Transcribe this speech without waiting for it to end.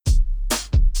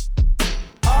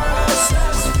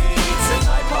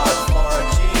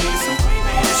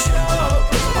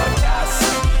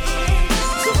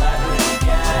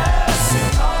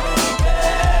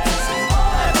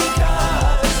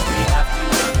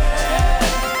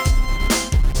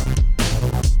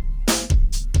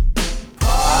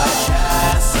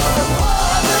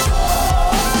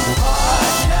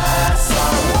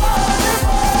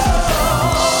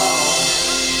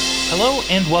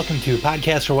welcome to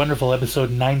Podcast for Wonderful, episode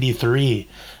 93.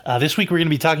 This week we're going to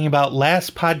be talking about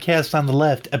Last Podcast on the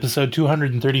Left, episode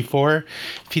 234,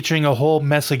 featuring a whole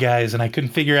mess of guys, and I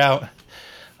couldn't figure out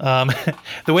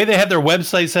the way they had their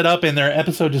website set up and their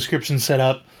episode description set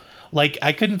up. Like,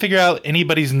 I couldn't figure out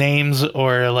anybody's names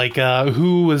or,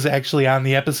 who was actually on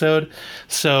the episode.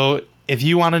 So, if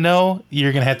you want to know,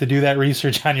 you're going to have to do that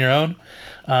research on your own.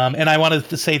 And I wanted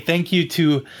to say thank you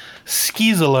to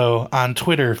Skizalo on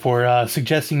Twitter for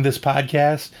suggesting this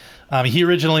podcast. He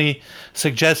originally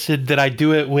suggested that I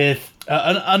do it with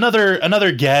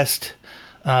another guest,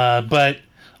 but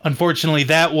unfortunately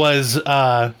that was...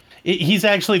 he's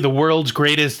actually the world's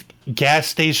greatest gas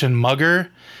station mugger,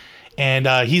 and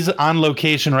he's on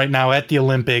location right now at the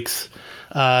Olympics,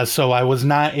 so I was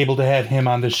not able to have him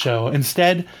on the show.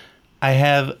 Instead, I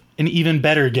have an even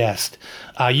better guest.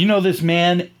 You know this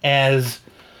man as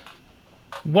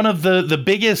one of the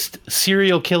biggest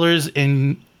serial killers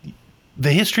in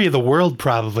the history of the world,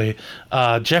 probably.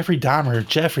 Jeffrey Dahmer.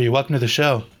 Jeffrey, welcome to the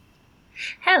show.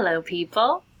 Hello,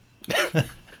 people.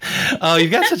 Oh,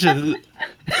 you've got such a...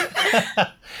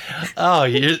 oh,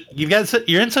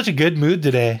 you're in such a good mood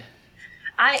today.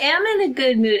 I am in a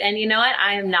good mood, and you know what?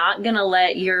 I am not gonna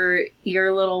let your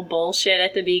little bullshit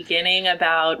at the beginning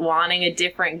about wanting a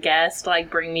different guest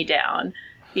bring me down.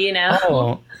 You know?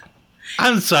 Oh,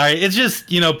 I'm sorry. It's just,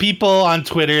 people on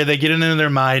Twitter, they get it into their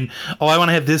mind. Oh, I want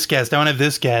to have this guest. I want to have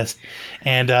this guest.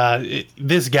 And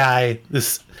this guy,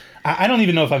 I don't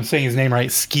even know if I'm saying his name right.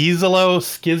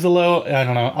 Skizalo. I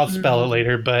don't know. I'll spell it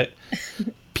later. But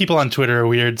people on Twitter are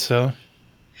weird, so.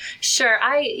 Sure.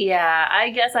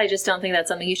 I guess I just don't think that's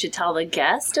something you should tell the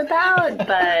guest about.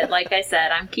 But like I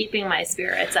said, I'm keeping my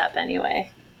spirits up anyway.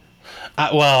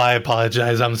 Well, I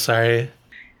apologize. I'm sorry.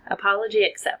 Apology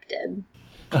accepted.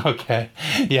 Okay.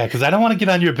 Yeah, because I don't want to get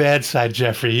on your bad side,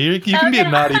 Jeffrey. You can be a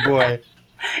naughty boy.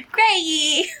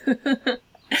 Great.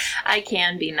 I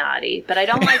can be naughty, but I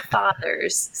don't like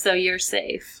fathers, so you're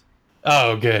safe.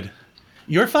 Oh, good.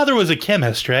 Your father was a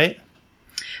chemist, right?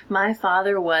 My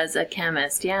father was a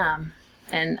chemist, yeah.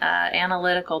 An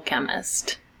analytical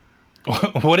chemist.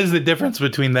 What is the difference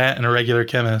between that and a regular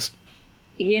chemist?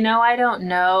 I don't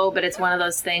know, but it's one of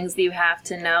those things that you have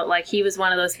to know. He was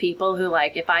one of those people who,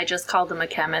 if I just called him a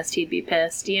chemist, he'd be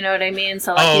pissed. You know what I mean?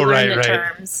 So, he learned the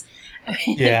terms.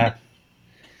 Yeah.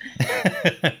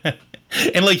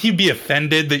 And, he'd be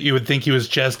offended that you would think he was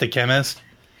just a chemist?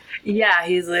 Yeah,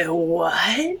 he's like,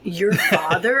 what? Your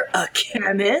father, a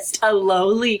chemist? A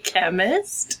lowly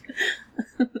chemist?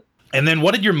 And then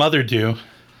what did your mother do?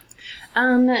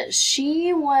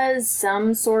 She was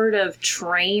some sort of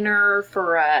trainer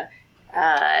for a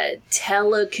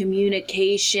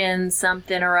telecommunication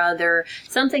something or other,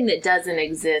 something that doesn't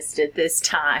exist at this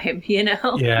time,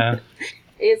 Yeah.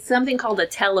 It's something called a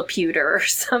teleputer or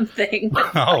something.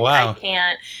 Oh, wow.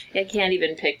 I can't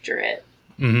even picture it.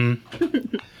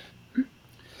 Mm-hmm.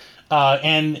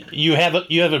 And you have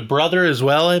a brother as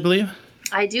well, I believe?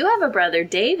 I do have a brother,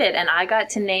 David, and I got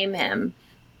to name him.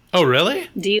 Oh, really?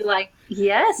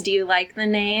 Yes, do you like the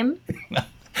name?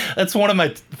 That's one of my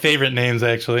favorite names,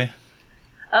 actually.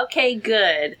 Okay,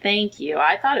 good. Thank you.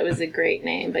 I thought it was a great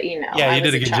name, but Yeah, you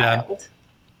did a good job.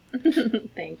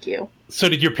 Thank you. So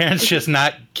did your parents just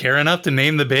not care enough to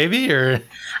name the baby, or?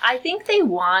 I think they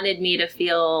wanted me to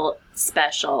feel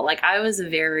special. I was a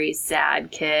very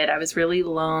sad kid. I was really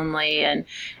lonely, and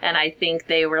I think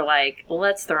they were like,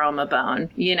 let's throw him a bone,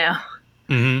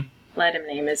 Mm-hmm. Let him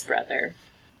name his brother.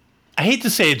 I hate to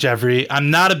say it, Jeffrey, I'm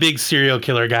not a big serial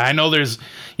killer guy. I know there's,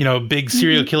 big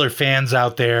serial killer fans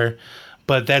out there,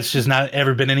 but that's just not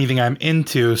ever been anything I'm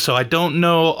into. So I don't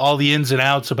know all the ins and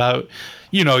outs about,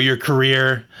 your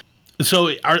career.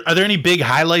 So are there any big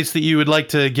highlights that you would like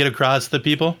to get across to the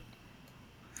people?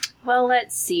 Well,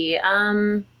 let's see.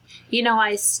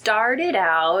 I started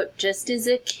out just as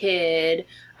a kid,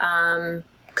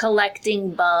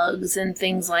 collecting bugs and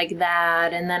things like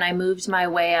that. And then I moved my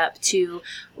way up to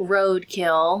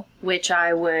roadkill, which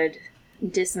I would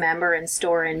dismember and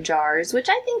store in jars, which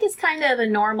I think is kind of a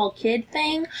normal kid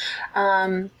thing.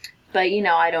 But,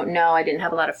 I don't know. I didn't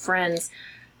have a lot of friends.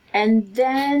 And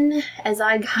then as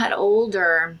I got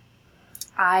older,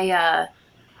 I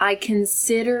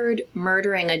considered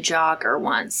murdering a jogger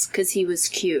once because he was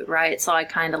cute, right? So I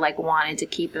kind of wanted to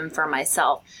keep him for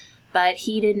myself. But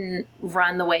he didn't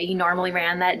run the way he normally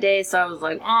ran that day. So I was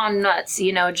like, oh, nuts,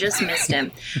 just missed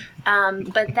him.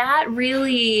 But that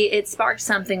really, it sparked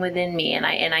something within me, and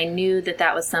I knew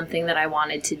that was something that I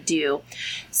wanted to do.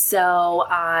 So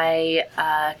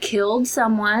I killed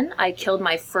someone. I killed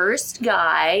my first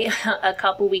guy a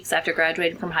couple weeks after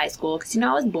graduating from high school because,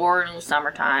 I was bored and it was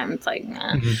summertime. It's like,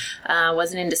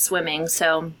 wasn't into swimming,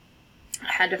 so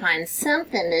I had to find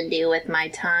something to do with my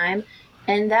time.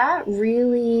 And that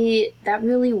really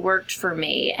worked for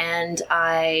me. And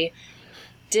I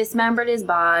dismembered his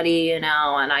body, and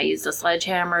I used a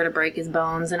sledgehammer to break his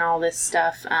bones and all this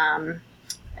stuff,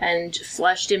 and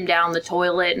flushed him down the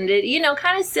toilet and did,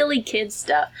 kind of silly kid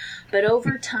stuff. But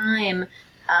over time,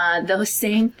 those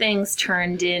same things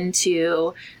turned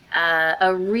into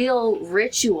a real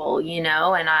ritual,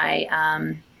 and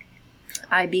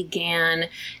I began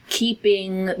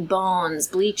keeping bones,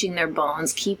 bleaching their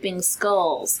bones, keeping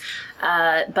skulls.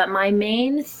 But my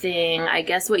main thing, I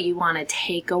guess what you want to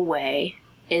take away,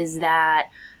 is that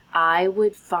I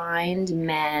would find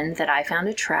men that I found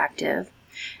attractive,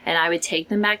 and I would take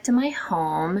them back to my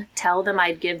home, tell them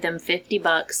I'd give them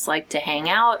 $50, like, to hang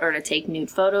out or to take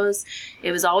nude photos.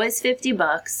 It was always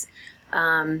 $50.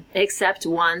 Except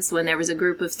once when there was a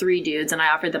group of 3 dudes and I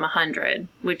offered them 100,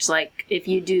 which, like, if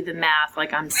you do the math,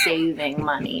 like, I'm saving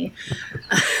money.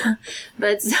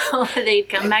 But so they'd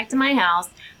come back to my house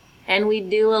and we'd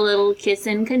do a little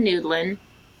kissing canoodling,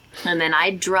 and then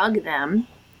I'd drug them,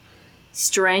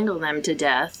 strangle them to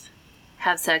death,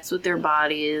 have sex with their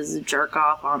bodies, jerk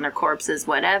off on their corpses,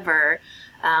 whatever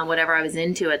I was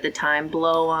into at the time,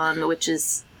 blow on, which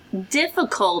is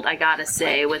difficult, I gotta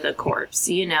say, with a corpse.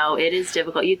 It is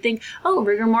difficult. You'd think,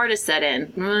 rigor mortis set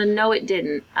in. No, it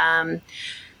didn't.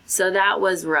 So that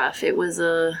was rough. It was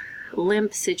a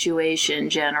limp situation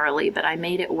generally, but I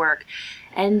made it work.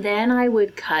 And then I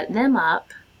would cut them up,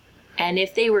 and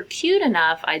if they were cute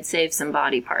enough, I'd save some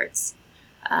body parts.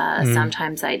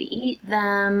 Sometimes I'd eat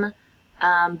them,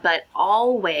 but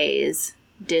always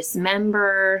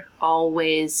dismember,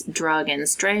 always drug and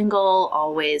strangle,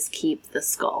 always keep the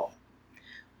skull.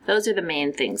 Those are the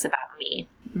main things about me.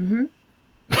 Mm-hmm.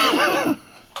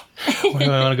 Where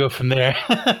do I want to go from there?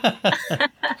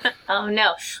 Oh,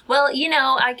 no. Well,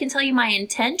 I can tell you my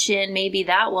intention. Maybe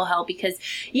that will help because,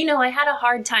 I had a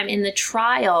hard time in the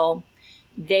trial.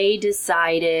 They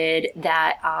decided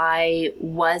that I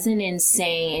wasn't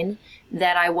insane,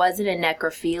 that I wasn't a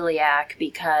necrophiliac,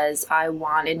 because I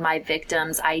wanted my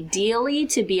victims ideally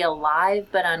to be alive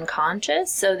but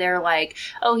unconscious. So they're like,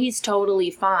 oh, he's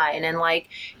totally fine. And, like,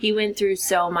 he went through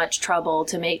so much trouble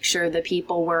to make sure the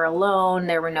people were alone.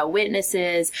 There were no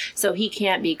witnesses, so he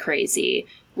can't be crazy,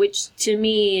 which to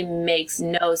me makes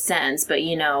no sense. But,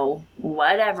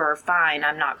 whatever, fine,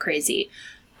 I'm not crazy.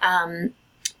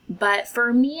 But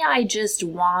for me, I just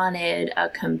wanted a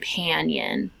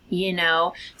companion,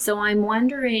 So I'm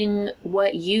wondering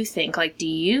what you think. Like, do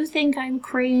you think I'm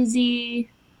crazy?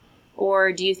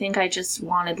 Or do you think I just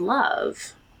wanted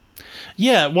love?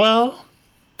 Yeah, well,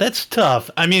 that's tough.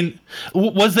 I mean,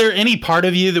 was there any part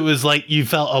of you that was like you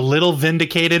felt a little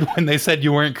vindicated when they said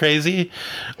you weren't crazy?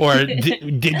 Or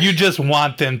did you just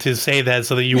want them to say that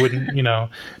so that you wouldn't,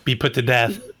 be put to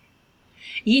death?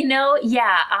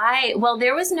 Well,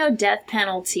 there was no death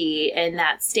penalty in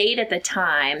that state at the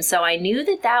time, so I knew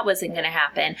that wasn't going to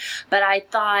happen, but I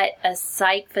thought a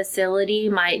psych facility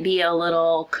might be a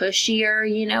little cushier,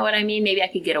 you know what I mean? Maybe I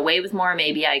could get away with more,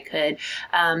 maybe I could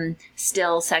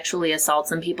still sexually assault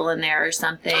some people in there or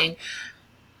something,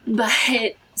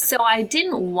 but... So I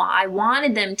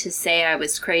wanted them to say I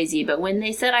was crazy, but when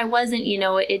they said I wasn't,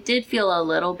 it did feel a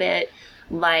little bit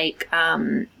like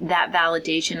that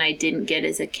validation I didn't get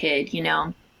as a kid,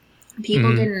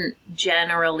 People didn't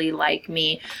generally like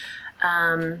me.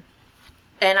 And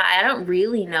I don't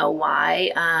really know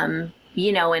why.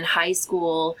 In high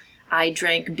school, I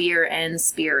drank beer and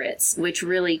spirits, which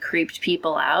really creeped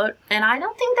people out. And I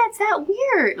don't think that's that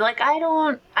weird. Like, I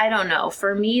don't know.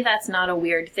 For me, that's not a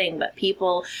weird thing, but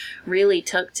people really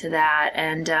took to that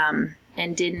and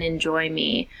didn't enjoy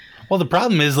me. Well, the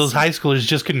problem is those high schoolers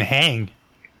just couldn't hang.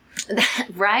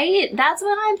 Right? That's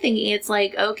what I'm thinking. It's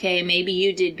like, okay, maybe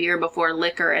you did beer before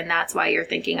liquor and that's why you're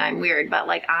thinking I'm weird. But,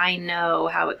 like, I know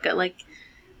how it goes. Like,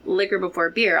 liquor before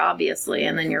beer, obviously,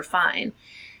 and then you're fine.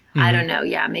 I don't know.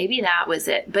 Yeah, maybe that was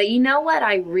it. But you know what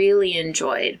I really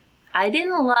enjoyed? I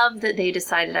didn't love that they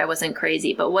decided I wasn't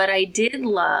crazy, but what I did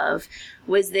love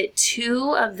was that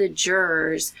 2 of the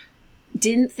jurors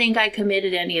didn't think I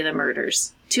committed any of the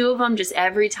murders. 2 of them just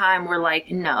every time were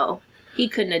like, no, he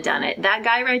couldn't have done it. That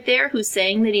guy right there who's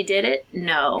saying that he did it,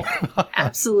 no,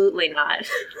 absolutely not.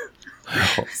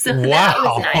 So wow. That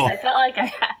was nice. I felt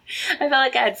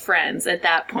like I had friends at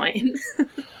that point.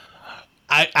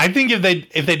 I think if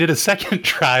they did a second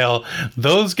trial,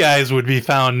 those guys would be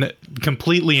found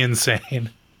completely insane.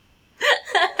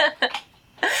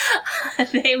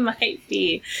 They might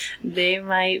be. They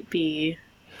might be.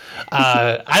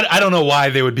 I don't know why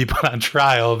they would be put on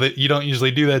trial. That you don't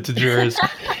usually do that to jurors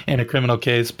in a criminal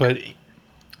case, but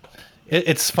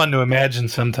it's fun to imagine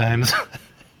sometimes.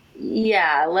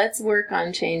 Yeah, let's work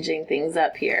on changing things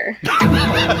up here.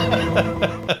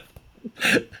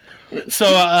 So,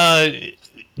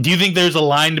 do you think there's a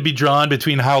line to be drawn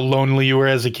between how lonely you were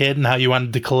as a kid and how you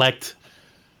wanted to collect,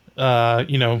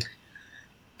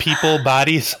 people,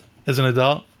 bodies as an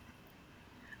adult?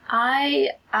 I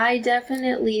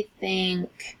definitely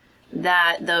think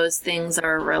that those things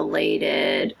are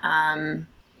related.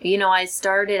 I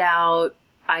started out,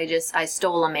 I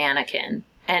stole a mannequin.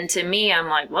 And to me, I'm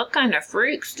like, what kind of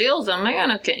freak steals a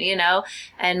mannequin,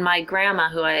 And my grandma,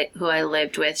 who I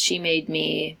lived with, she made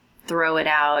me throw it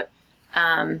out,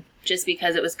 just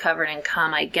because it was covered in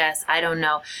cum, I guess. I don't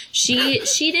know. She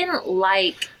didn't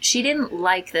like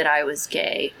that I was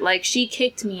gay. Like, she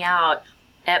kicked me out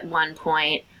at one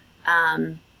point,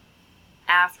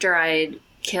 after I'd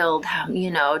killed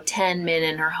 10 men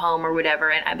in her home or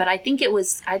whatever, but I think it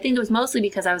was mostly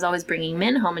because I was always bringing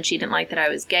men home and she didn't like that I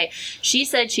was gay. She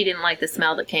said she didn't like the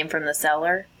smell that came from the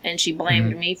cellar and she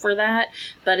blamed me for that,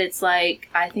 but it's like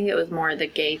I think it was more the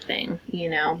gay thing.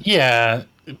 Yeah,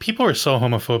 people were so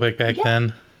homophobic back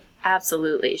then.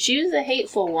 Absolutely. She was a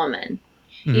hateful woman.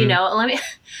 Let me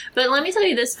tell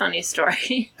you this funny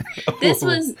story. This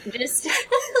was just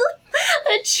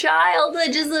a child,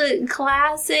 just a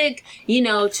classic,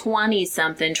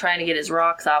 20-something trying to get his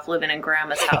rocks off living in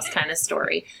grandma's house kind of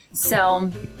story. So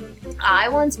I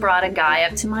once brought a guy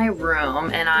up to my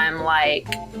room and I'm like,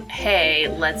 hey,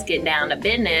 let's get down to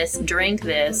business, drink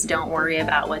this, don't worry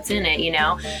about what's in it,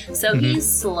 So he's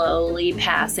slowly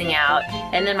passing out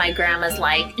and then my grandma's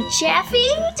like, Jeffy,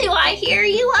 do I hear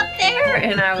you up there?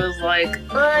 And I was like,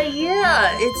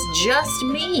 yeah, it's just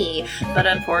me. But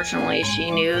unfortunately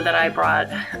she knew that I brought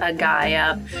a guy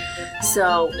up,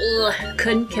 so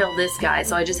couldn't kill this guy,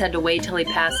 so I just had to wait till he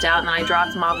passed out and then I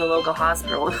dropped him off at the local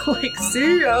hospital. Like,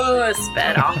 see ya,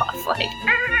 sped off, like.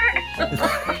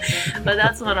 But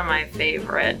that's one of my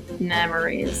favorite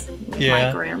memories with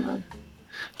my grandma. Do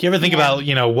you ever think about,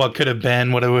 what could have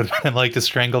been, what it would have been like to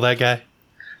strangle that guy?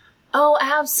 Oh,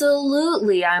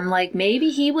 absolutely. I'm like, maybe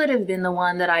he would have been the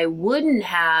one that I wouldn't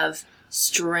have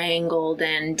strangled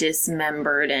and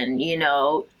dismembered and,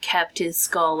 kept his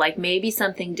skull. Like, maybe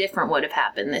something different would have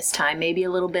happened this time. Maybe a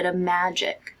little bit of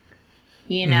magic,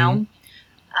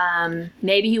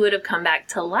 Maybe he would have come back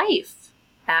to life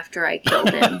after I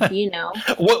killed him,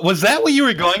 What was that what you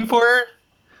were going for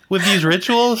with these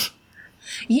rituals?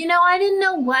 I didn't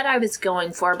know what I was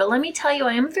going for, but let me tell you,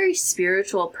 I am a very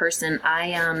spiritual person.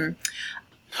 Are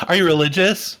you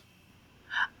religious?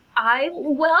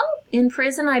 In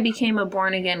prison I became a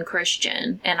born-again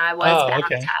Christian and I was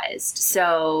baptized.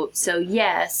 So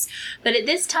yes. But at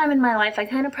this time in my life, I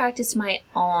kind of practiced my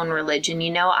own religion.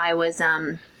 I was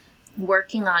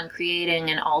working on creating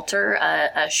an altar,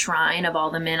 a shrine of all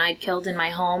the men I'd killed in my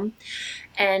home.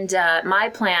 And my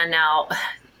plan now,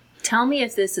 tell me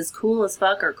if this is cool as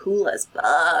fuck or cool as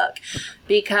fuck.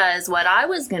 Because what I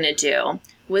was going to do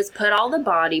was put all the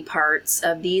body parts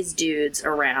of these dudes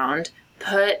around,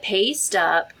 paste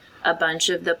up a bunch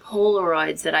of the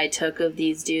Polaroids that I took of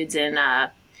these dudes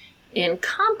in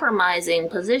compromising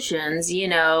positions,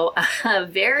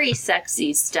 very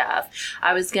sexy stuff.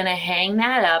 I was going to hang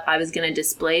that up. I was going to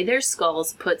display their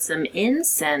skulls, put some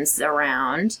incense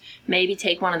around, maybe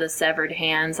take one of the severed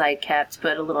hands I kept,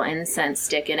 put a little incense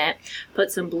stick in it,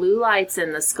 put some blue lights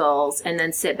in the skulls, and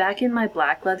then sit back in my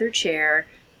black leather chair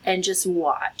and just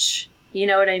watch. You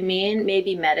know what I mean?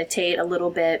 Maybe meditate a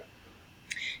little bit.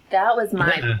 That was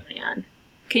my plan.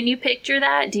 Can you picture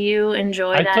that? Do you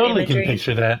enjoy that totally imagery? Can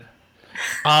picture that.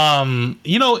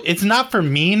 It's not for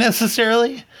me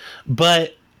necessarily,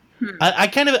 but I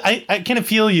kind of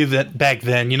feel you that back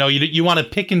then, you want to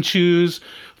pick and choose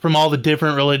from all the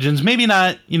different religions. Maybe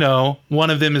not, one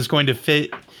of them is going to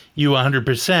fit you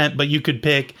 100%, but you could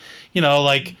pick,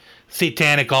 like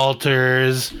satanic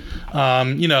altars,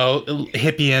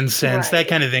 hippie incense, that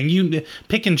kind of thing. You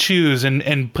pick and choose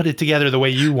and put it together the way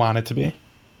you want it to be.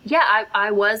 Yeah,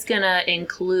 I was going to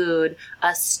include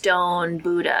a stone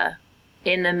Buddha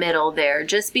in the middle there,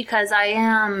 just because I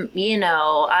am,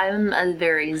 I'm a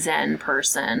very Zen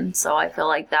person, so I feel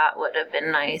like that would have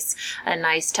been a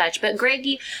nice touch. But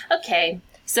Greggy, okay,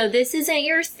 so this isn't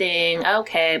your thing,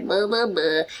 okay, blah, blah,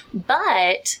 blah,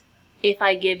 but if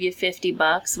I give you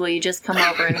 $50, will you just come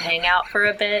over and hang out for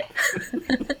a bit?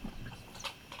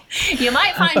 You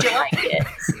might find you like it.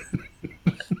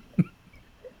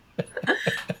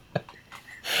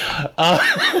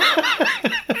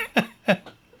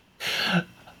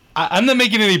 I'm not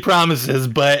making any promises,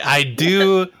 but I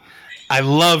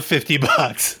love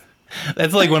 $50.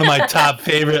 That's like one of my top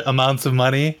favorite amounts of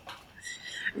money.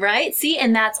 Right? See,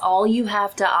 and that's all you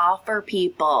have to offer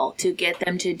people to get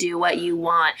them to do what you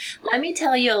want. Let me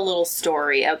tell you a little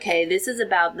story, okay? This is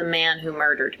about the man who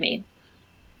murdered me.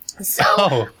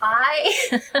 So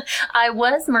I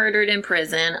was murdered in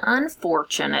prison,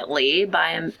 unfortunately,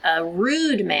 by a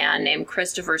rude man named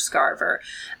Christopher Scarver.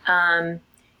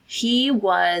 He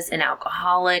was an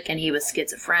alcoholic and he was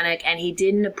schizophrenic and he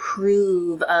didn't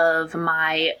approve of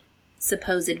my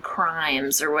supposed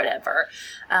crimes or whatever.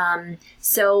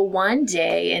 So one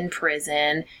day in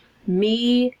prison,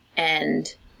 me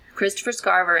and Christopher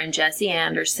Scarver and Jesse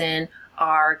Anderson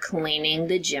are cleaning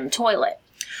the gym toilet.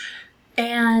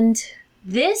 And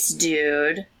this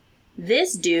dude's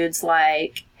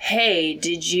like, hey,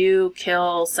 did you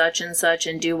kill such and such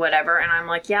and do whatever? And I'm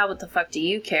like, yeah, what the fuck do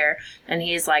you care? And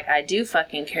he's like, I do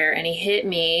fucking care. And he hit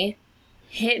me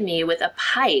with a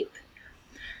pipe.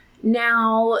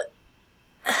 Now,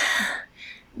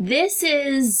 this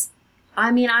is,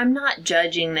 I mean, I'm not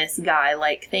judging this guy,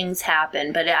 like things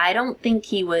happen, but I don't think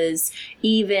he was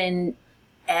even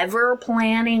ever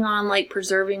planning on like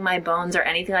preserving my bones or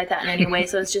anything like that in any way.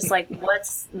 So it's just like,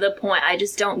 what's the point? I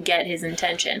just don't get his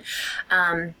intention.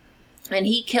 And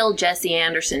he killed Jesse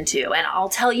Anderson too. And I'll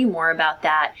tell you more about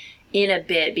that in a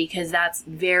bit because that's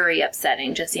very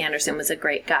upsetting. Jesse Anderson was a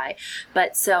great guy.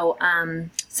 But so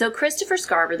Christopher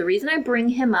Scarver, the reason I bring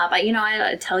him up,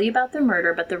 I tell you about the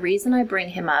murder, but the reason I bring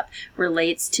him up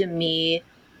relates to me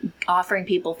offering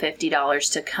people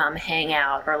 $50 to come hang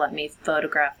out or let me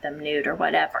photograph them nude or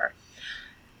whatever.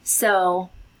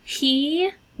 So he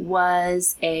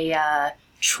was a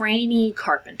trainee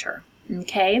carpenter,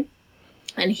 okay?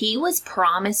 And he was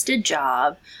promised a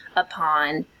job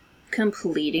upon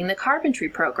completing the carpentry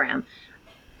program.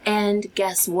 And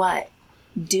guess what?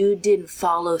 Dude didn't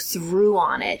follow through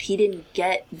on it. He didn't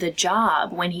get the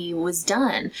job when he was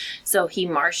done. So he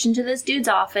marched into this dude's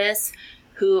office,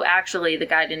 who actually, the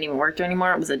guy didn't even work there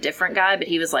anymore. It was a different guy, but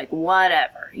he was like,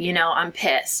 whatever, I'm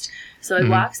pissed. So he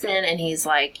walks in and he's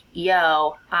like,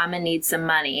 yo, I'm gonna need some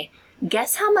money.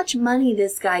 Guess how much money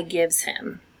this guy gives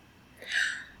him?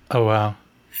 Oh, wow.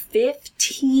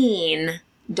 $15.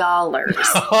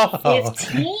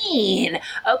 15.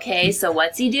 Okay, so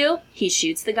what's he do? He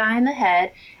shoots the guy in the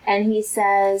head and he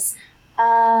says,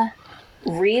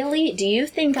 really? Do you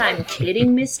think I'm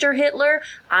kidding, Mr. Hitler?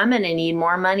 I'm gonna need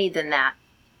more money than that.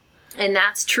 And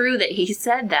that's true that he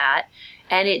said that,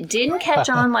 and it didn't catch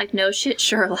on like no shit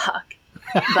Sherlock.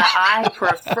 But I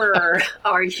prefer,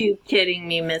 are you kidding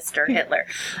me, Mr. Hitler?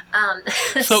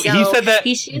 So he said that,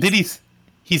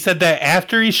 he said that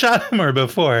after he shot him or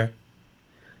before?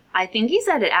 I think he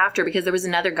said it after because there was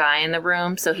another guy in the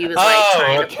room, so he was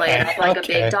trying to play it like a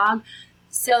big dog.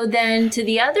 So then to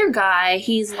the other guy,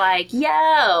 he's like,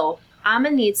 yo, I'm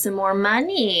gonna need some more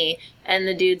money. And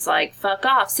the dude's like, fuck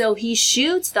off. So he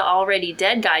shoots the already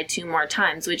dead guy 2 more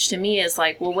times, which to me is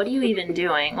like, well, what are you even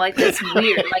doing? Like, that's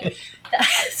weird. Like,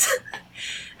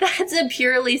 that's a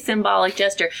purely symbolic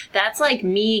gesture. That's like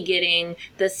me getting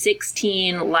the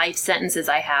 16 life sentences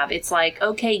I have. It's like,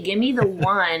 okay, give me the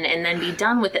 1 and then be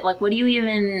done with it. Like, what do you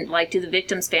even, like, do the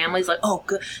victims' families like, oh,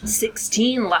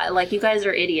 16, like, you guys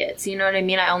are idiots. You know what I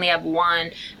mean? I only have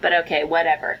 1, but okay,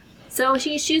 whatever. So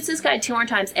he shoots this guy 2 more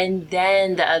times, and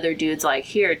then the other dude's like,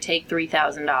 here, take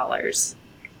 $3,000.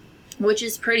 Which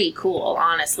is pretty cool,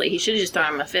 honestly. He should have just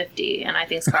thrown him a 50, and I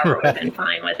think Scarver would have been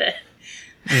fine with it.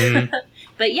 Mm-hmm.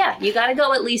 But yeah, you gotta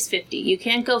go at least 50. You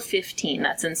can't go 15.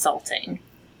 That's insulting.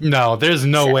 No, there's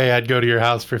no way I'd go to your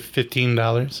house for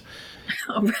 $15.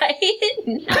 Right?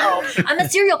 No. I'm a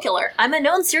serial killer. I'm a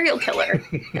known serial killer.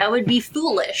 That would be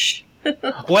foolish.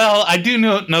 Well, I do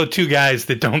know 2 guys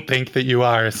that don't think that you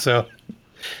are, so.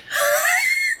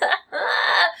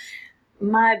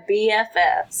 My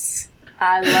BFFs.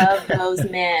 I love those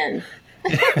men.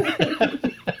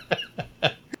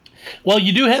 Well,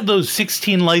 you do have those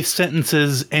 16 life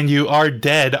sentences and you are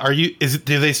dead.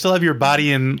 Do they still have your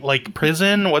body in like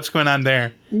prison? What's going on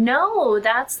there? No,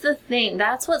 that's the thing.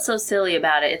 That's what's so silly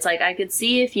about it. It's like I could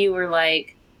see if you were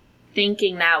like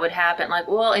thinking that would happen, like,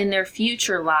 well, in their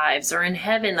future lives or in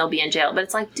heaven they'll be in jail. But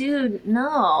it's like, dude,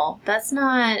 no, that's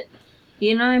not,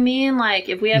 you know what I mean? Like,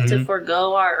 if we have to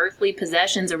forego our earthly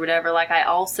possessions or whatever, like, I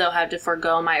also have to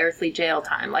forego my earthly jail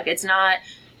time. Like, it's not,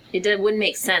 wouldn't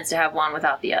make sense to have one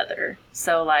without the other.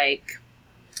 So, like,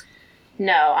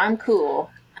 no, I'm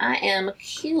cool. I am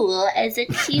cool as a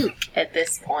cuke at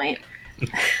this point.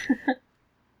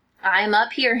 I'm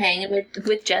up here hanging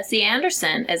with Jesse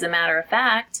Anderson, as a matter of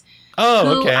fact.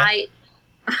 Oh, okay.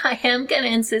 I am going to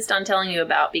insist on telling you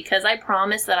about, because I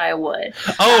promised that I would.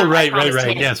 Oh, right.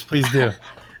 Yes, please do.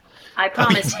 I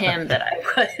promised him that I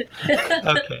would.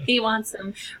 Okay. He wants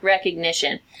some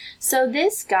recognition. So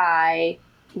this guy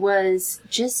was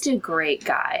just a great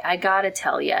guy. I gotta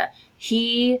tell you.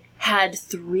 He had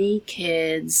 3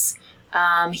 kids.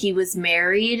 He was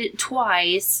married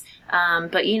twice.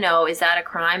 But, is that a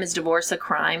crime? Is divorce a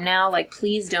crime now? Like,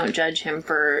 please don't judge him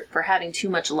for having too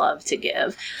much love to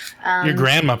give. Your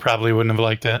grandma probably wouldn't have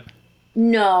liked it.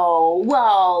 No.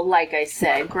 Well, like I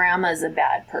said, Grandma's a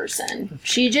bad person.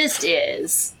 She just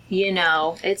is.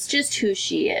 It's just who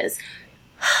she is.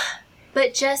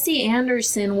 But Jesse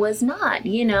Anderson was not,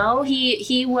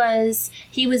 he was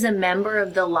a member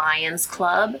of the Lions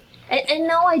Club. And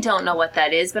no, I don't know what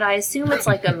that is, but I assume it's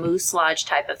like a Moose Lodge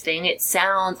type of thing. It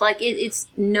sounds like it's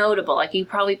notable. Like you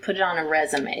probably put it on a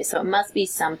resume, so it must be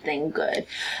something good.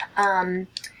 And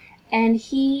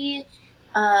he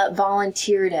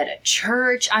volunteered at a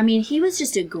church. I mean, he was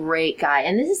just a great guy.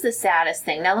 And this is the saddest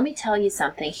thing. Now, let me tell you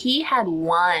something. He had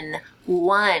one,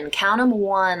 count 'em,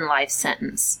 one life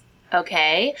sentence.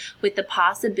 Okay, with the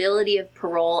possibility of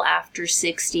parole after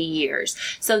 60 years.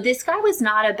 So this guy was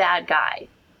not a bad guy.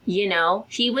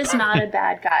 He was not a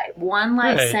bad guy. One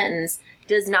life sentence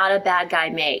does not a bad guy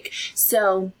make.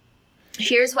 So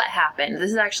here's what happened.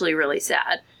 This is actually really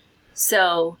sad.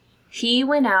 So he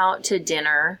went out to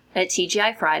dinner at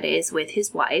TGI Fridays with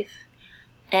his wife.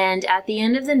 And at the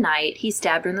end of the night, he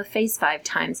stabbed her in the face 5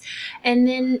 times. And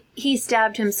then he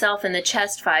stabbed himself in the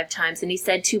chest 5 times. And he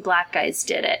said 2 black guys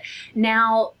did it.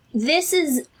 Now, this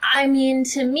is,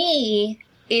 to me,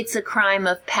 it's a crime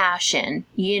of passion,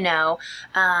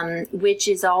 which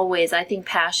is always, I think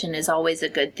passion is always a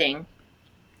good thing.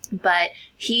 But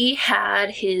he had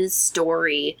his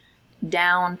story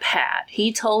down pat.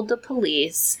 He told the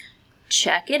police,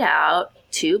 check it out.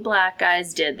 2 black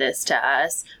guys did this to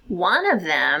us. One of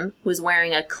them was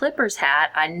wearing a Clippers hat.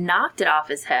 I knocked it off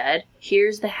his head.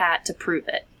 Here's the hat to prove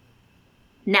it.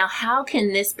 Now, how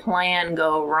can this plan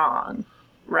go wrong?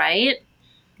 Right?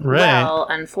 Right. Well,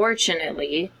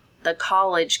 unfortunately, the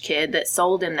college kid that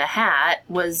sold him the hat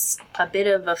was a bit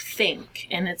of a fink.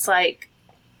 And it's like,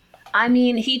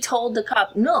 he told the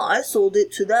cop, no, I sold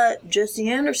it to that Jesse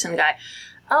Anderson guy.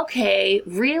 Okay,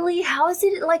 really? How is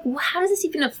it, how does this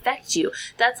even affect you?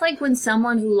 That's like when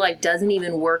someone who, doesn't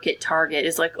even work at Target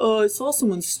is like, oh, I saw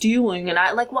someone stealing, and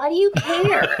why do you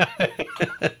care?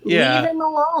 Yeah. Leave him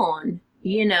alone.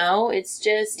 It's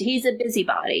just, he's a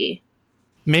busybody.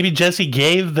 Maybe Jesse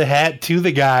gave the hat to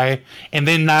the guy and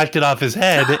then knocked it off his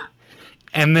head,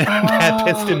 and then that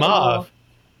pissed him off.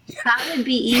 That would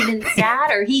be even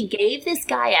sadder. He gave this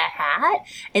guy a hat,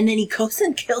 and then he goes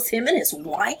and kills him and his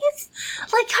wife?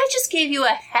 I just gave you a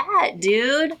hat,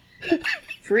 dude.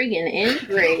 Friggin'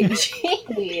 ingrate.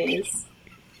 Jeez.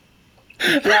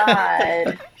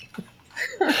 God.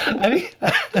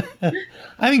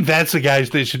 I think that's the guys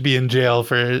that should be in jail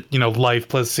for, life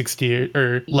plus 60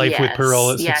 or life with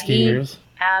parole at 60 years.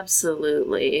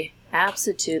 Absolutely.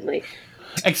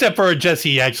 Except for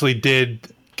Jesse actually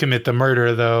did commit the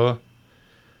murder, though.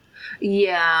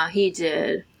 Yeah, he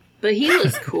did. But he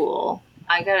was cool.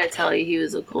 I gotta tell you, he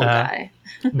was a cool guy.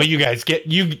 But you guys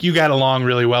you got along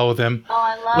really well with him. Oh,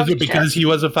 I love. Was it because he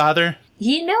was a father?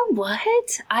 You know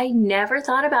what? I never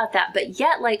thought about that. But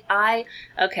yet,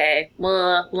 okay,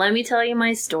 well, let me tell you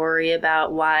my story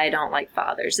about why I don't like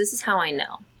fathers. This is how I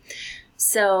know.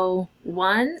 So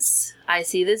once I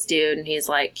see this dude and he's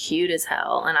cute as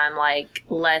hell, and I'm like,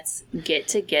 let's get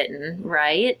to getting,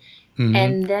 right? Mm-hmm.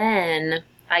 And then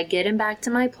I get him back to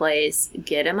my place,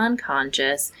 get him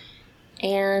unconscious,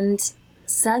 and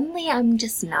suddenly I'm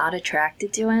just not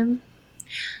attracted to him.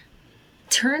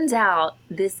 Turns out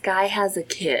this guy has a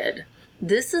kid.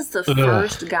 This is the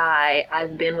first guy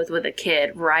I've been with a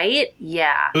kid, right?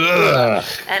 Yeah. Ugh.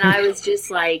 And I was just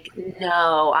like,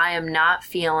 no, I am not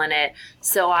feeling it.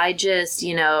 So I just,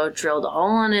 drilled a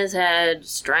hole in his head,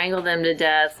 strangled him to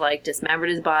death, dismembered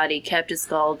his body, kept his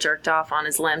skull, jerked off on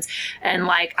his limbs. And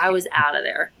I was out of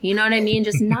there. You know what I mean?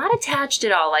 Just not attached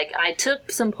at all. I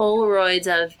took some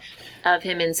Polaroids of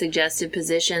him in suggestive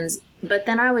positions, but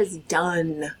then I was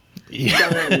done.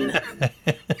 Yeah. Done.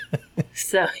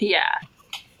 So, yeah.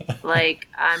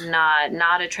 I'm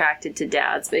not attracted to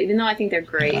dads, but even though I think they're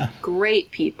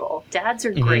great people, dads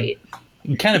are great.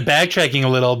 kind of backtracking a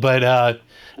little, but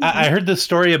I heard this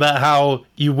story about how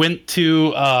you went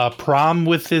to prom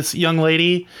with this young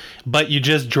lady, but you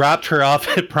just dropped her off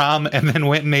at prom and then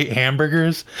went and ate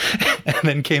hamburgers and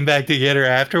then came back to get her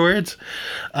afterwards.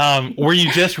 Were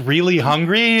you just really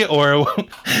hungry, or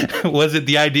was it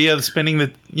the idea of spending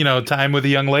the time with a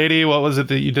young lady? What was it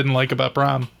that you didn't like about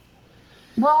prom?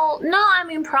 Well, no, I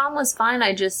mean, prom was fine.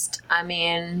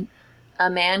 A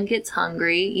man gets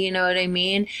hungry, you know what I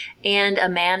mean? And a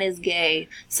man is gay.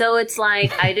 So it's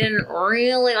like, I didn't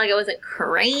really, I wasn't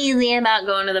crazy about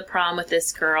going to the prom with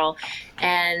this girl.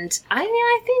 And I mean,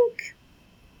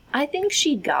 I think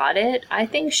she got it. I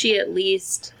think she at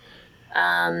least,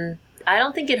 I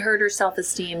don't think it hurt her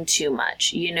self-esteem too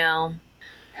much,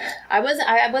 I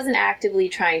wasn't actively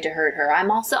trying to hurt her.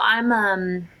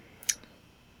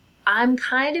 I'm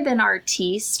kind of an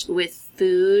artiste with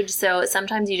food, so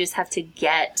sometimes you just have to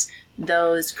get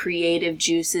those creative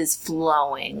juices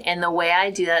flowing. And the way I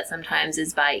do that sometimes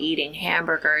is by eating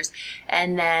hamburgers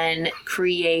and then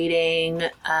creating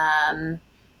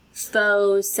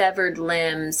faux severed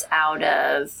limbs out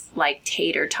of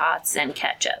tater tots and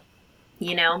ketchup.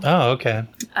 Oh, okay.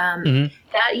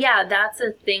 That's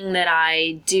a thing that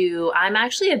I do. I'm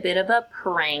actually a bit of a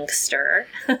prankster.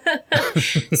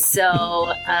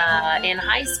 So in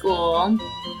high school,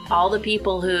 all the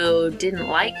people who didn't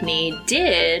like me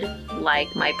did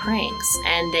like my pranks,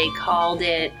 and they called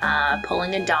it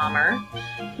pulling a Dahmer.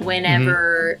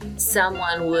 Whenever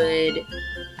someone would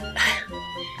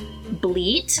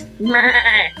bleat,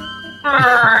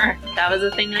 that was a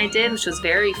thing I did, which was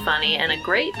very funny and a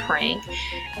great prank.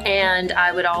 And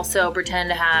I would also pretend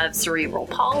to have cerebral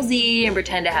palsy and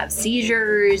pretend to have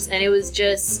seizures, and it was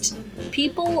just,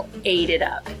 people ate it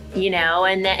up,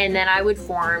 and then I would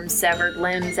form severed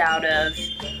limbs out of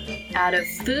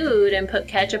food and put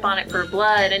ketchup on it for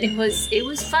blood, and it was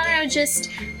fun.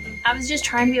 I was just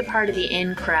trying to be a part of the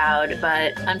in crowd,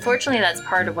 but unfortunately that's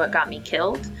part of what got me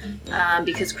killed,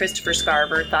 because Christopher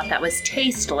Scarver thought that was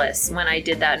tasteless when I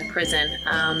did that in prison.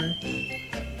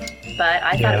 But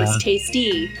I thought it was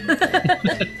tasty.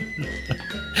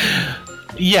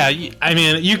 Yeah, I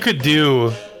mean, you could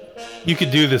do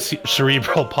the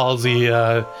cerebral palsy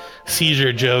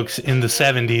seizure jokes in the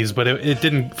 70s, but it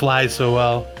didn't fly so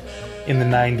well in the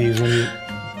 90s when you...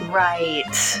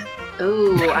 Right.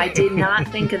 Ooh, I did not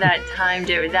think of that time,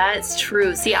 David. That's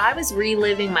true. See, I was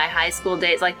reliving my high school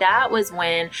days. That was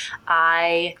when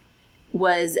I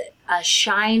was a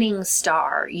shining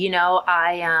star. In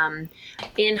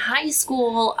high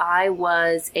school, I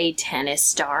was a tennis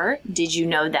star. Did you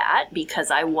know that? Because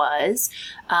I was.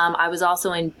 I was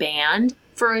also in band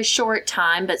for a short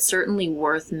time, but certainly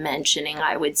worth mentioning,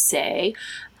 I would say.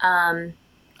 I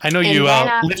know you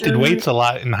lifted weights a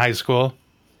lot in high school.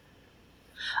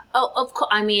 Oh, of course.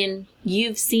 I mean,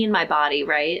 you've seen my body,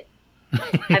 right?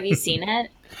 Have you seen it?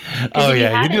 Oh,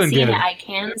 yeah. You're doing good. I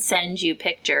can send you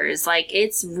pictures.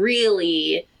 It's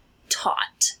really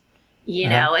taut,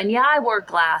 know? And yeah, I wore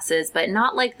glasses, but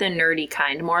not like the nerdy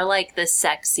kind, more like the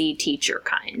sexy teacher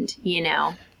kind,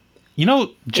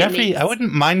 Jeffrey, I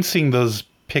wouldn't mind seeing those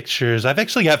pictures. I've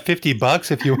actually got $50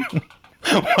 if you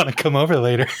want to come over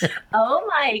later. Oh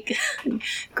my God.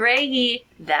 Greggy,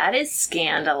 that is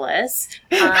scandalous.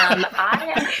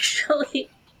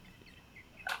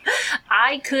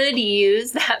 I could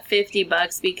use that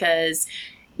 $50 because,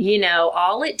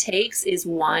 all it takes is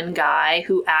one guy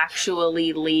who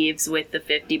actually leaves with the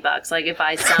 $50. If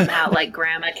I somehow,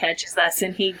 grandma catches us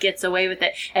and he gets away with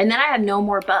it, and then I have no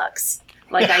more bucks.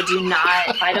 I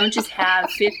don't just have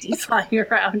 50s lying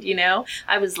around,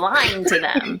 I was lying to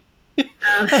them.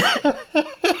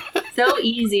 So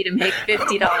easy to make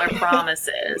 $50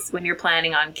 promises when you're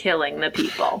planning on killing the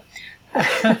people.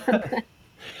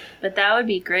 But that would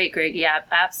be great, Greg. Yeah,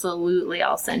 absolutely.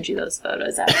 I'll send you those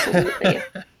photos. Absolutely.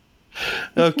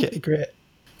 Okay, great.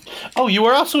 Oh, you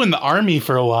were also in the Army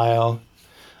for a while.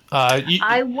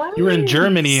 I was. You were in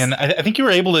Germany, and I think you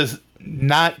were able to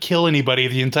not kill anybody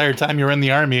the entire time you were in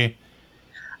the Army.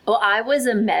 Well, I was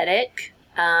a medic.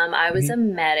 I was a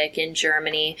medic in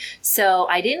Germany, so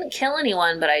I didn't kill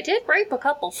anyone, but I did rape a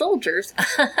couple soldiers,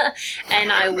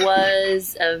 and I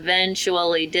was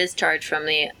eventually discharged from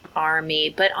the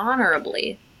Army, but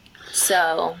honorably.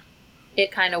 So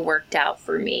it kind of worked out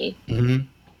for me. Mm-hmm.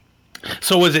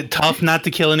 So was it tough not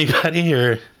to kill anybody,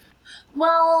 or?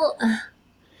 Well,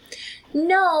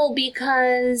 no,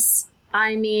 because...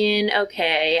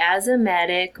 okay, as a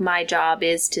medic, my job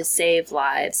is to save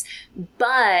lives,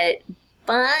 but,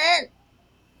 I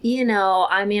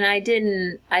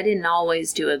didn't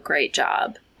always do a great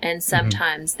job, and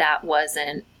sometimes that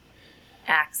wasn't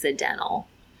accidental.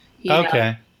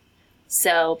 Okay.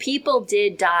 So people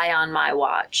did die on my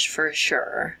watch for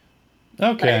sure.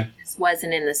 Okay. But it just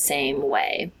wasn't in the same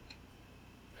way.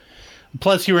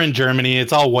 Plus, you were in Germany.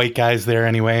 It's all white guys there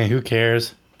anyway. Who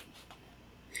cares?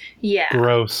 Yeah.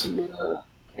 Gross.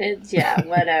 Yeah,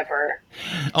 whatever.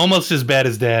 Almost as bad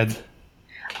as Dad's.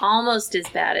 Almost as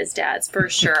bad as Dad's, for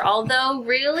sure. Although,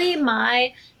 really,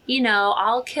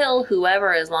 I'll kill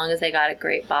whoever as long as they got a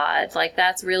great bod. Like,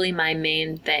 that's really my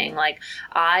main thing. Like,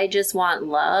 I just want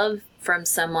love from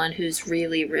someone who's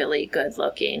really, really good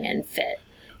looking and fit.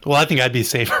 Well, I think I'd be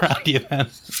safe around you then.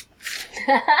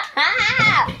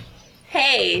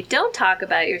 Hey, don't talk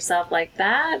about yourself like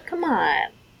that. Come on.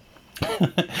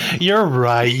 You're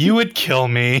right. You would kill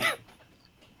me.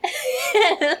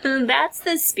 That's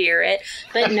the spirit.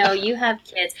 But no, you have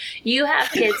kids. You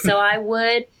have kids, so I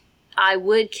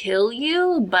would kill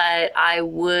you, but I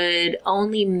would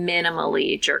only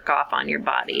minimally jerk off on your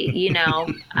body,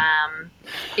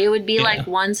 It would be like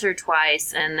once or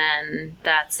twice, and then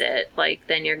that's it. Like,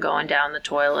 then you're going down the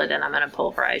toilet, and I'm going to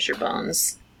pulverize your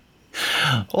bones.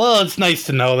 Well, it's nice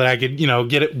to know that I could,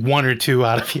 get it one or two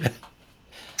out of you.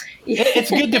 It's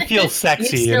good to feel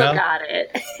sexy, you still got it.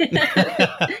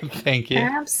 Thank you.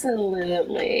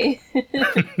 Absolutely.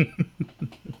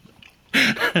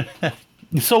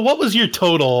 So what was your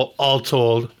total, all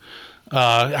told?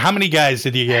 How many guys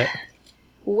did you get?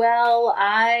 Well,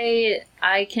 I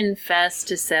confessed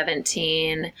to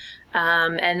 17.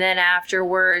 And then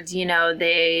afterwards,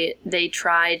 they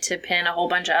tried to pin a whole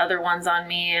bunch of other ones on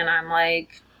me, and I'm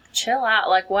like, chill out.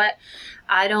 Like, what?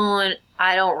 I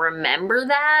don't remember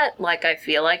that. Like, I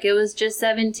feel like it was just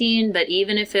 17, but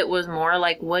even if it was more,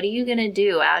 like, what are you gonna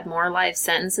do? Add more life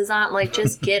sentences on? Like,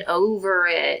 just get over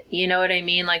it. You know what I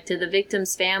mean? Like, to the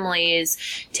victims' families,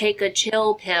 take a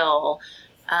chill pill.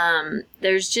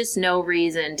 There's just no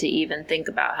reason to even think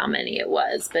about how many it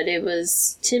was, but it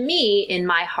was, to me, in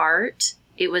my heart,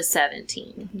 it was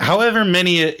 17. However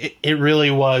many it really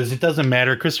was, it doesn't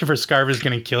matter. Christopher Scarver's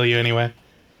going to kill you anyway.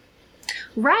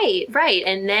 Right.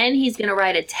 And then he's going to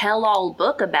write a tell-all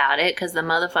book about it because the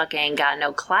motherfucker ain't got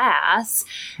no class.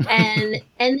 And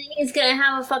then he's going to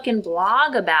have a fucking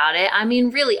blog about it. I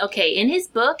mean, really, okay, in his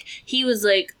book, he was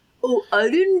like, oh, I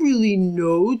didn't really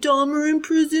know Dahmer in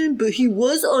prison, but he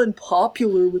was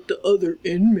unpopular with the other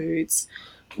inmates.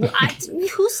 Well,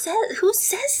 who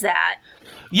says that?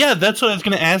 Yeah, that's what I was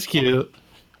going to ask you.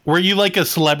 Were you like a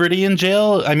celebrity in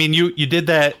jail? I mean, you did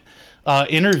that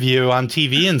interview on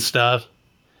TV and stuff.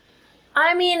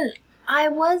 I mean, I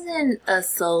wasn't a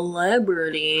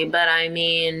celebrity, but I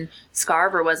mean,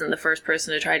 Scarver wasn't the first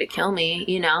person to try to kill me,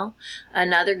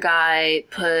 Another guy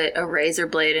put a razor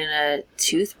blade in a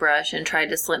toothbrush and tried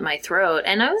to slit my throat,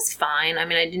 and I was fine. I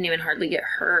mean, I didn't even hardly get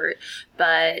hurt,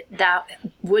 but that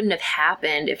wouldn't have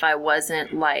happened if I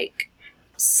wasn't, like,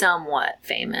 somewhat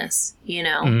famous,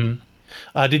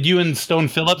 Mm-hmm. Did you and Stone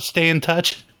Phillips stay in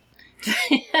touch?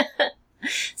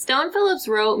 Stone Phillips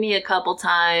wrote me a couple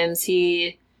times.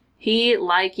 He,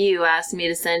 like you, asked me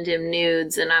to send him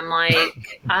nudes, and I'm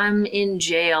like, I'm in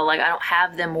jail. Like, I don't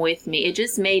have them with me. It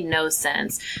just made no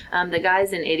sense. The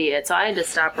guy's an idiot, so I had to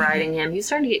stop writing him. He was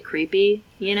starting to get creepy,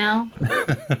 Oh,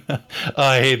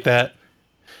 I hate that.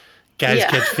 Guys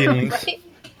catch feelings. Right?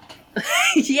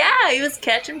 Yeah, he was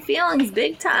catching feelings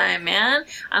big time, man.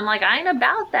 I'm like, I ain't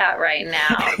about that right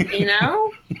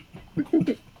now,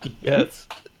 Yes.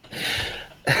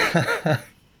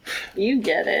 You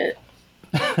get it.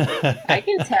 I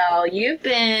can tell you've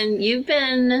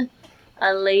been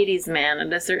a ladies' man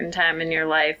at a certain time in your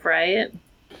life, right?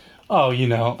 Oh,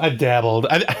 I've dabbled.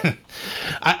 I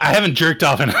haven't jerked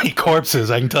off in any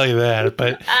corpses, I can tell you that.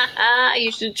 But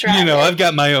you should try. I've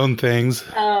got my own things.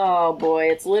 Oh boy,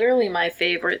 it's literally my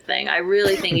favorite thing. I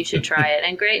really think you should try it.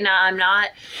 And great, now I'm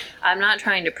not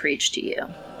trying to preach to you,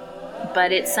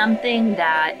 but it's something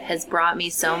that has brought me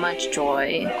so much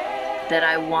joy that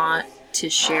I want to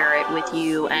share it with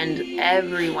you and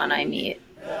everyone I meet.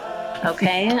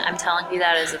 Okay? I'm telling you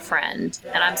that as a friend.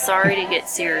 And I'm sorry to get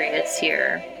serious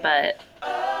here, but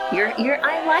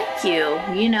I like you,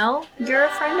 You're a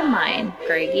friend of mine,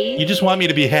 Greggy. You just want me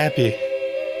to be happy.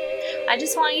 I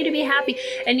just want you to be happy.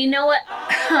 And you know what?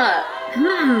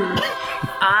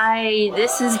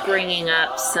 This is bringing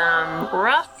up some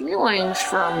rough feelings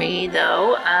for me,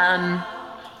 though.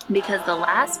 Because the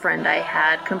last friend I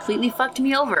had completely fucked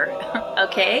me over.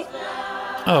 Okay?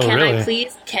 Oh, really?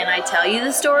 Can I tell you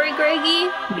the story, Greggy?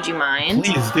 Would you mind?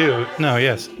 Please do. No,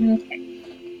 yes.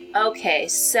 Okay,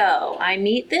 so I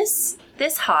meet this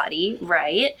this hottie,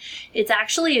 right? It's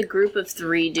actually a group of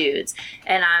 3 dudes.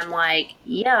 And I'm like,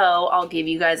 yo, I'll give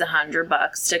you guys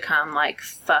 $100 to come, like,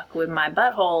 fuck with my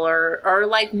butthole or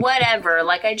like, whatever.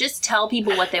 Like, I just tell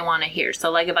people what they want to hear.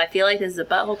 So, like, if I feel like this is a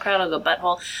butthole crowd, I'll go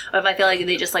butthole. Or if I feel like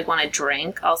they just, like, want to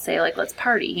drink, I'll say, like, let's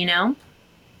party, you know?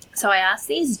 So I asked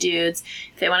these dudes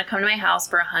if they want to come to my house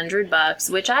for $100,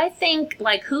 which I think,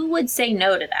 like, who would say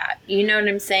no to that? You know what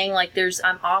I'm saying? Like,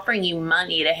 I'm offering you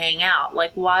money to hang out.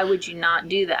 Like, why would you not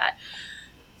do that?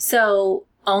 So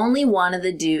only one of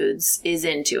the dudes is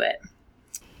into it.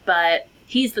 But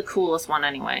he's the coolest one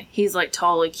anyway. He's, like,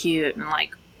 totally cute and,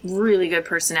 like, really good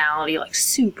personality, like,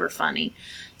 super funny.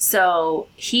 So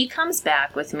he comes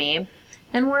back with me.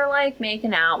 And we're, like,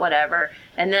 making out, whatever.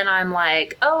 And then I'm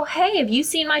like, oh, hey, have you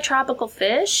seen my tropical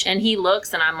fish? And he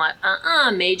looks, and I'm like,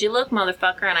 made you look,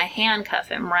 motherfucker. And I handcuff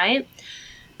him, right?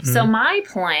 Mm-hmm. So my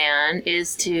plan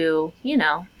is to, you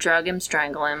know, drug him,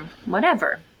 strangle him,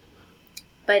 whatever.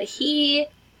 But he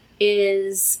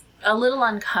is a little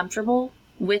uncomfortable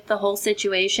with the whole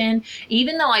situation,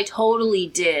 even though I totally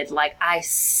did. Like, I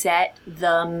set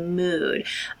the mood.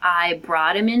 I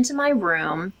brought him into my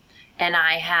room. And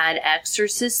I had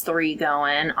Exorcist 3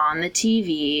 going on the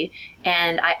TV,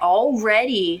 and I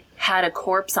already had a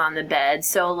corpse on the bed.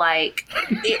 So, like,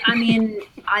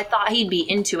 I thought he'd be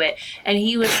into it. And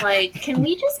he was like, can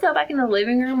we just go back in the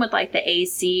living room with, like, the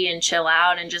AC and chill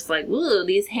out? And just like, ooh,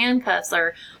 these handcuffs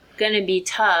are going to be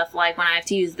tough, like, when I have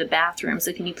to use the bathroom.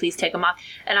 So can you please take them off?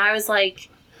 And I was like,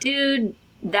 dude,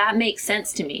 that makes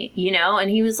sense to me, you know? And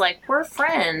he was like, we're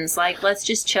friends. Like, let's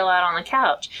just chill out on the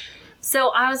couch. So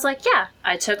I was like, yeah.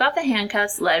 I took off the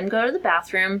handcuffs, let him go to the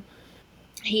bathroom.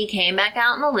 He came back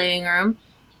out in the living room,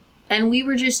 and we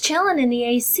were just chilling in the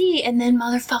AC, and then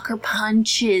motherfucker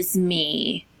punches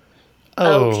me.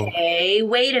 Oh. Okay,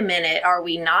 wait a minute. Are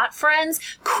we not friends?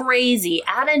 Crazy,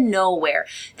 out of nowhere.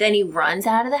 Then he runs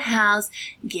out of the house,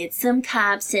 gets some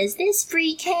cops, says, this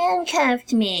freak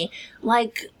handcuffed me.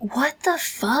 Like, what the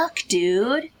fuck,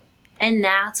 dude? And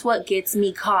that's what gets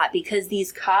me caught, because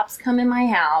these cops come in my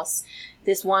house.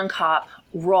 This one cop,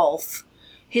 Rolf.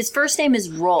 His first name is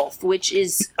Rolf, which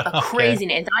is a crazy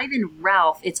name. It's not even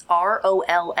Ralph. It's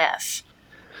ROLF.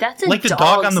 That's a like the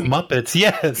dog on the Muppets.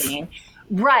 Yes. Name.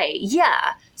 Right.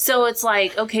 Yeah. So it's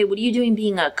like, okay, what are you doing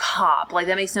being a cop? Like,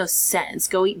 that makes no sense.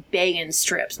 Go eat bacon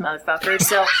strips, motherfucker.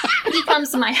 So he comes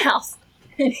to my house,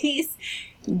 and he's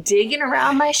digging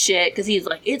around my shit because he's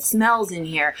like, it smells in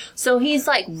here. So he's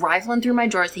like rifling through my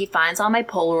drawers. He finds all my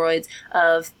Polaroids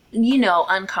of, you know,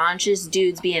 unconscious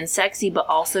dudes being sexy, but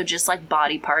also just like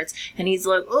body parts. And he's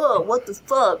like, oh, what the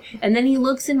fuck? And then he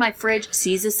looks in my fridge,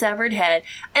 sees a severed head,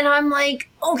 and I'm like,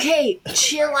 okay,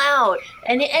 chill out.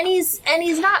 And he's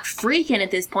not freaking at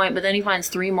this point, but then he finds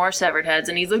 3 more severed heads,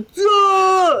 and he's like,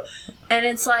 ah! And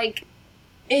it's like,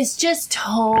 it's just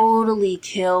totally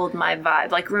killed my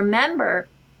vibe. Like, remember,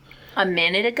 a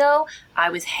minute ago, I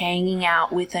was hanging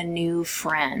out with a new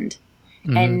friend.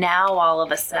 Mm-hmm. And now, all of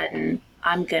a sudden,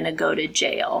 I'm going to go to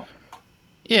jail.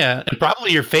 Yeah, and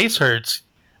probably your face hurts.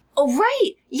 Oh,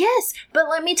 right. Yes. But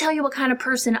let me tell you what kind of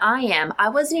person I am. I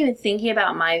wasn't even thinking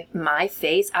about my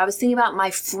face. I was thinking about my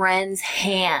friend's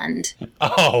hand.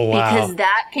 Oh, wow. Because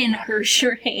that can hurt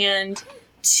your hand,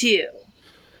 too.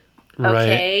 Right.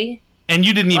 Okay? And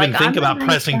you didn't even think about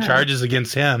pressing charges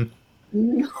against him.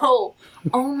 No.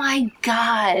 Oh, my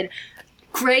God.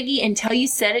 Greggy, until you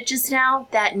said it just now,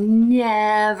 that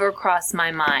never crossed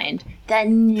my mind. That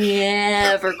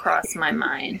never crossed my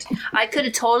mind. I could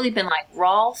have totally been like,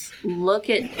 Rolf, look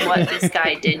at what this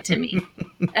guy did to me.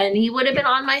 And he would have been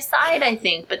on my side, I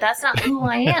think. But that's not who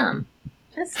I am.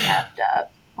 Just effed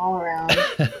up all around.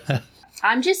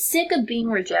 I'm just sick of being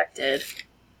rejected.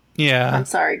 Yeah. I'm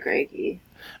sorry, Greggy.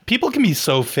 People can be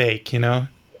so fake, you know?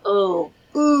 Oh.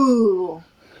 Ooh.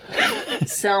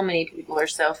 So many people are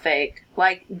so fake.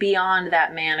 Like, beyond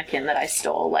that mannequin that I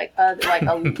stole. Like a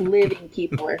living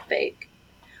people are fake.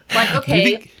 Like,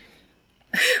 okay.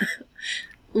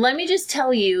 Let me just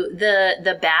tell you,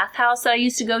 the bathhouse that I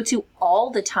used to go to all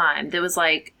the time, there was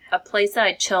like a place that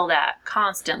I chilled at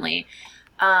constantly.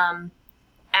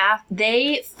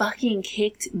 They fucking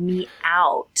kicked me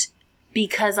out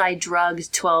because I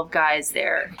drugged 12 guys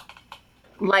there.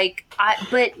 Like,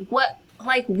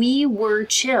 we were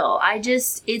chill.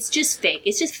 It's just fake.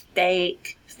 It's just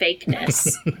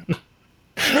fakeness.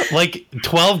 Like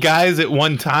 12 guys at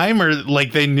one time, or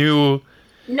like they knew?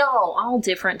 No, all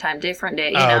different time, different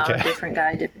day, okay. Different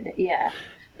guy, different day. Yeah.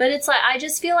 But it's like, I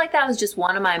just feel like that was just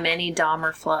one of my many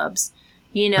Dahmer flubs.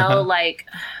 You know, like,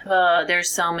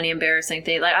 there's so many embarrassing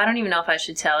things. Like, I don't even know if I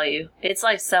should tell you. It's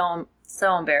like so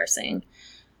embarrassing.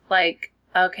 Like,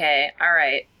 Okay, all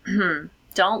right.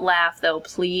 Don't laugh, though,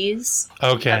 please.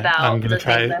 Okay, about I'm going to the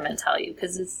try things it. I'm going to tell you,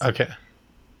 because it's... Okay.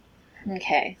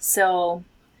 Okay, so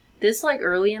this, like,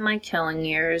 early in my killing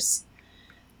years,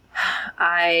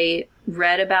 I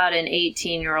read about an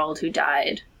 18-year-old who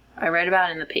died. I read about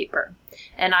it in the paper.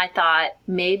 And I thought,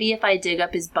 maybe if I dig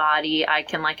up his body, I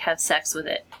can, like, have sex with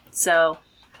it. So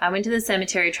I went to the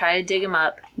cemetery, tried to dig him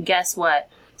up. Guess what?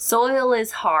 Soil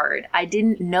is hard. I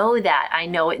didn't know that. I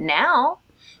know it now.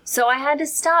 So I had to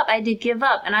stop. I had to give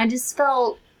up. And I just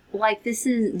felt like this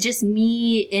is just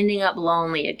me ending up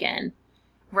lonely again.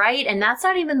 Right? And that's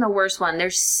not even the worst one.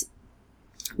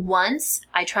 Once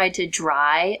I tried to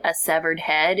dry a severed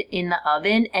head in the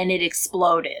oven and it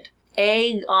exploded.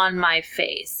 Egg on my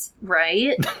face,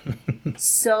 right?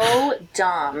 So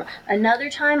dumb. Another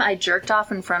time I jerked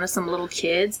off in front of some little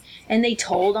kids and they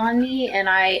told on me and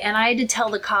I had to tell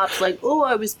the cops like, oh,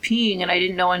 I was peeing and I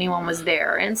didn't know anyone was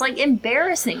there. And it's like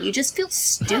embarrassing. You just feel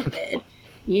stupid,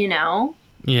 you know?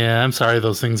 Yeah, I'm sorry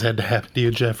those things had to happen to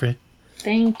you, Jeffrey.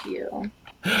 Thank you.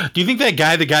 Do you think that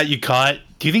guy that got you caught,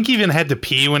 do you think he even had to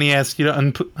pee when he asked you to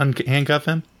unhandcuff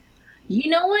him? You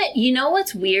know what? You know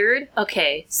what's weird?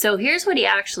 Okay, so here's what he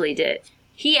actually did.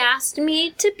 He asked me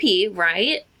to pee,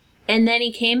 right? And then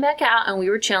he came back out and we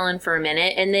were chilling for a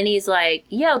minute. And then he's like,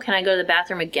 yo, can I go to the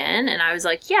bathroom again? And I was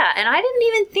like, yeah. And I didn't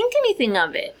even think anything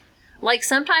of it. Like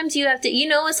sometimes you have to, you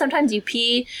know, sometimes you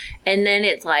pee and then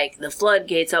it's like the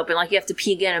floodgates open. Like you have to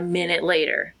pee again a minute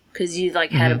later. Because you,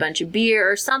 like, had a bunch of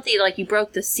beer or something, like, you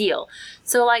broke the seal.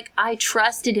 So, like, I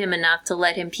trusted him enough to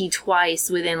let him pee twice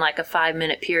within, like, a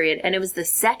 5-minute period. And it was the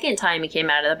second time he came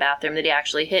out of the bathroom that he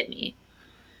actually hit me.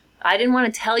 I didn't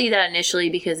want to tell you that initially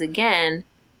because, again,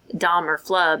 Dom or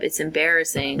Flub, it's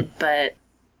embarrassing. But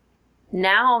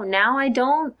now I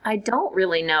don't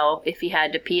really know if he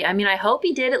had to pee. I mean, I hope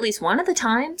he did at least one of the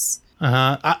times.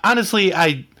 Honestly,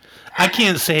 I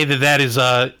can't say that is,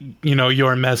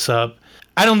 your mess up.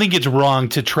 I don't think it's wrong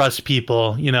to trust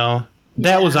people, you know.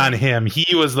 That was on him.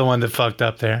 He was the one that fucked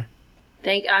up there.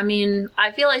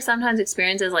 I feel like sometimes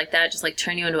experiences like that just like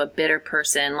turn you into a bitter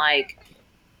person. Like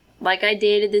I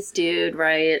dated this dude,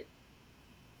 right,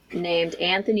 named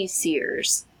Anthony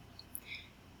Sears.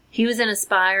 He was an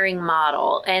aspiring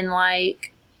model, and like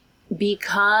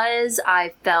because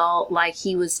I felt like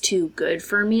he was too good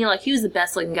for me, like he was the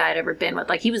best looking guy I'd ever been with.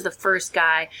 Like he was the first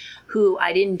guy who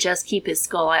I didn't just keep his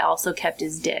skull, I also kept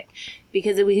his dick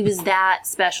because he was that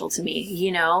special to me,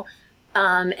 you know?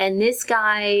 And this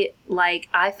guy, like,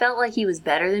 I felt like he was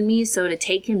better than me. So to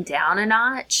take him down a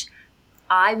notch,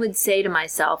 I would say to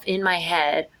myself in my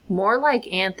head, more like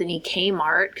Anthony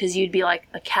Kmart, because you'd be like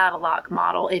a catalog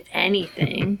model, if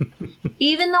anything.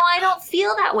 Even though I don't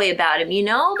feel that way about him, you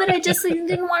know? But I just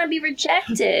didn't want to be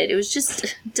rejected. It was just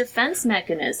a defense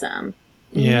mechanism.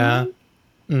 Yeah.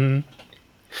 Mm-hmm.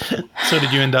 So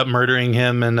did you end up murdering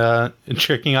him and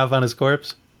tricking off on his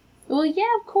corpse? Well,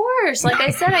 yeah, of course. Like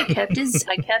I said, I kept his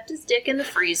dick in the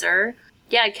freezer.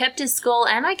 Yeah, I kept his skull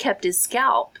and I kept his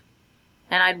scalp.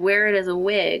 And I'd wear it as a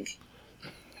wig.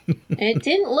 And it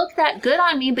didn't look that good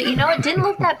on me, but you know, it didn't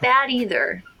look that bad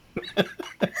either.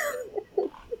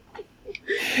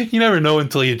 You never know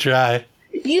until you try.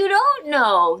 You don't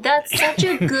know. That's such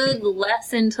a good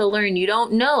lesson to learn. You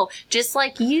don't know. Just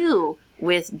like you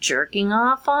with jerking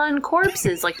off on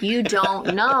corpses. Like you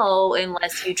don't know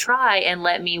unless you try and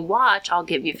let me watch. I'll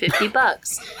give you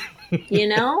 $50. You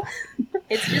know?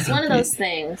 It's just one of those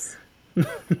things.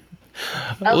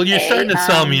 Well, you're starting to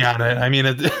sell me on it. I mean,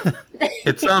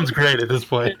 it sounds great at this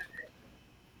point.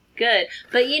 Good.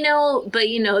 But you know,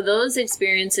 those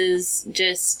experiences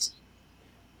just,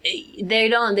 they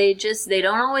don't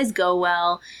always go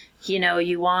well. You know,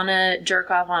 you want to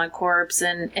jerk off on a corpse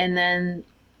and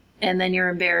then you're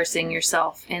embarrassing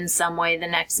yourself in some way the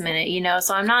next minute, you know?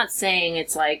 So I'm not saying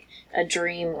it's like a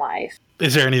dream life.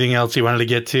 Is there anything else you wanted to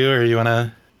get to, or you want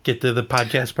to get to the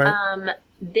podcast part?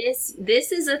 This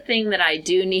is a thing that I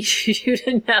do need you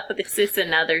to know. This is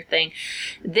another thing.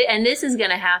 And this is going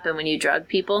to happen when you drug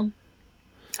people.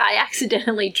 I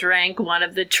accidentally drank one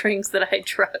of the drinks that I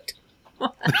drugged.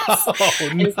 Oh,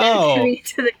 no.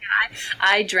 To the guy,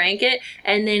 I drank it,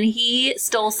 and then he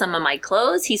stole some of my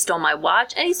clothes, he stole my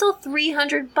watch, and he stole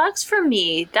 $300 from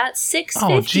me. That's $650.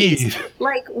 Oh, geez.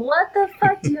 Like, what the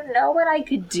fuck? Do you know what I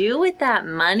could do with that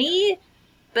money?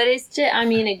 But it's just, I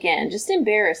mean, again, just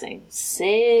embarrassing. So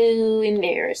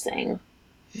embarrassing.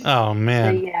 Oh,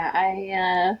 man. So,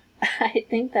 yeah, I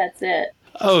think that's it.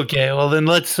 Okay, well, then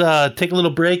let's take a little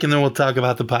break, and then we'll talk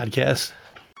about the podcast.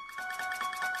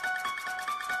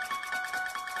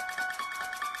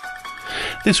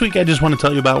 This week, I just want to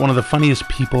tell you about one of the funniest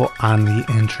people on the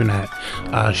internet.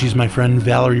 She's my friend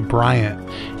Valerie Bryant.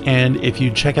 And if you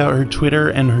check out her Twitter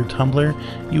and her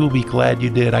Tumblr, you will be glad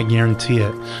you did, I guarantee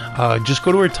it. Just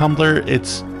go to her Tumblr.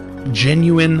 It's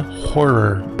Genuine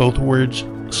Horror, both words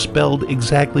spelled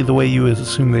exactly the way you would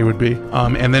assume they would be.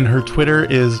 And then her Twitter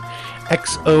is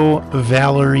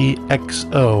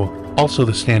XOValerieXO. Also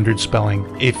the standard spelling.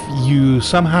 If you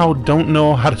somehow don't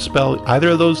know how to spell either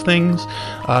of those things,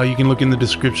 you can look in the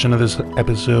description of this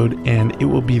episode and it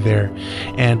will be there.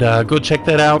 And go check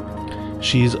that out.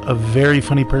 She's a very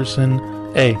funny person.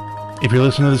 Hey, if you're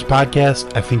listening to this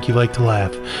podcast, I think you like to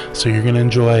laugh. So you're going to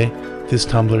enjoy this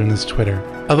Tumblr and this Twitter.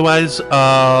 Otherwise,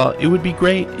 it would be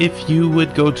great if you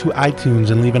would go to iTunes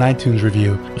and leave an iTunes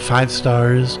review. 5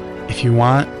 stars if you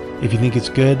want, if you think it's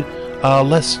good.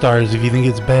 Less stars if you think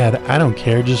it's bad. I don't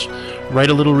care. Just write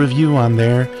a little review on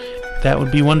there. That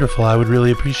would be wonderful. I would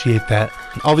really appreciate that.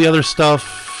 All the other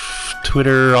stuff,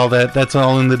 Twitter, all that, that's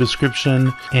all in the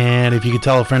description. And if you could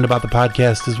tell a friend about the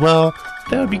podcast as well,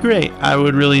 that would be great. I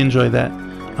would really enjoy that.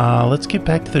 Let's get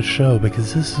back to the show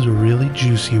because this is a really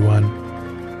juicy one.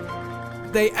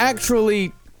 They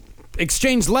actually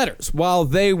exchanged letters while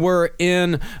they were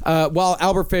while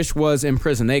Albert Fish was in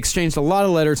prison. They exchanged a lot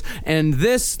of letters, and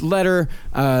this letter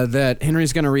that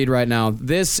Henry's going to read right now,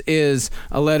 this is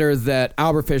a letter that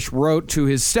Albert Fish wrote to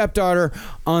his stepdaughter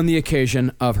on the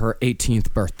occasion of her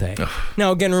 18th birthday.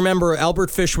 Now, again, remember, Albert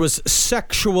Fish was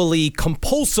sexually,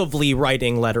 compulsively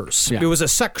writing letters. Yeah. It was a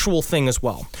sexual thing as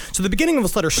well. So the beginning of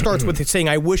this letter starts with it saying,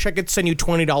 I wish I could send you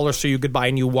 $20 so you could buy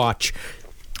a new watch.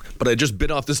 But I just bit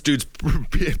off this dude's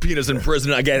penis in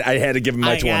prison. I had to give him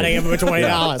my 20. I gotta give him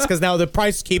 $20 because now the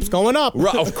price keeps going up.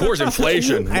 Of course,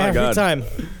 inflation. My Every God. time.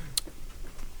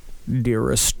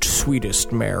 Dearest,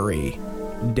 sweetest Mary,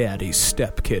 Daddy's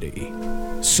step kitty.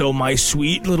 So my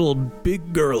sweet little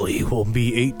big girlie will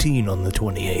be 18 on the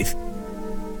 28th.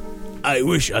 I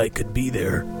wish I could be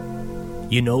there.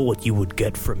 You know what you would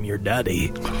get from your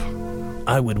daddy.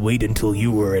 I would wait until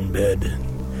you were in bed,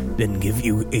 then give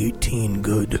you 18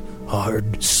 good,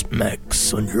 hard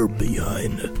smacks on your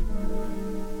behind.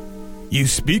 You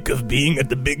speak of being at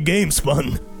the big games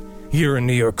fun. Here in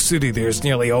New York City, there's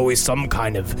nearly always some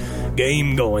kind of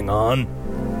game going on.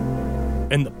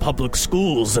 In the public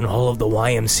schools and all of the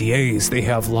YMCAs, they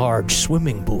have large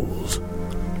swimming pools.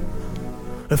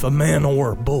 If a man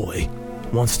or a boy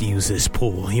wants to use this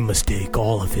pool, he must take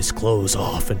all of his clothes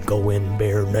off and go in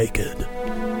bare naked.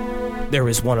 There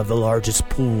is one of the largest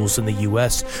pools in the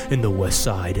U.S. in the West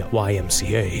Side at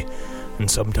YMCA,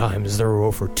 and sometimes there are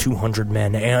over 200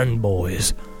 men and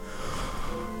boys,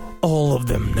 all of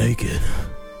them naked.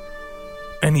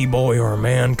 Any boy or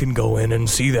man can go in and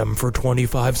see them for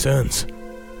 25 cents.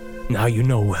 Now you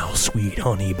know well, sweet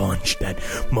honey bunch, that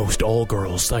most all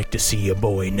girls like to see a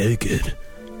boy naked,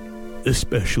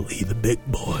 especially the big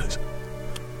boys.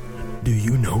 Do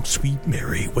you know, sweet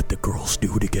Mary, what the girls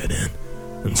do to get in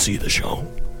and see the show?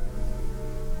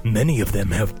 Many of them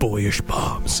have boyish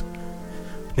bobs.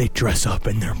 They dress up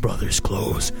in their brother's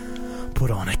clothes,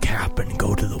 put on a cap, and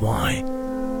go to the Y.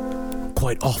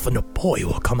 Quite often a boy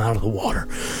will come out of the water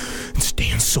and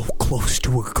stand so close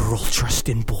to a girl dressed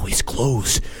in boy's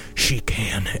clothes she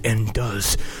can and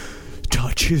does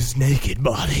touch his naked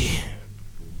body.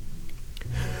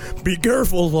 Be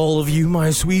careful, all of you, my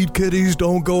sweet kitties.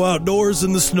 Don't go outdoors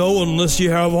in the snow unless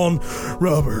you have on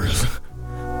rubbers.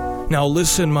 Now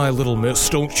listen, my little miss,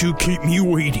 don't you keep me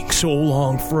waiting so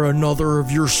long for another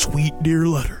of your sweet dear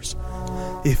letters.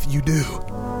 If you do,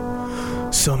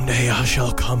 someday I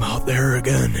shall come out there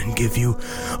again and give you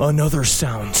another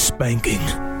sound spanking.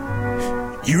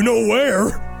 You know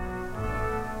where.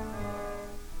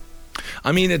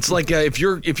 I mean, it's like if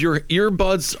your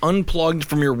earbuds unplugged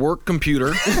from your work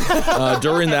computer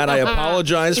during that, I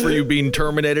apologize for you being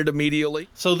terminated immediately.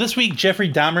 So this week,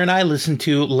 Jeffrey Dahmer and I listened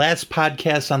to Last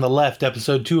Podcast on the Left,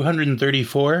 episode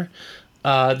 234.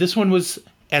 This one was,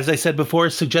 as I said before,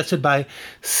 suggested by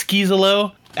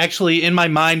Skizalo. Actually, in my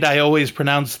mind, I always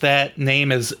pronounce that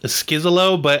name as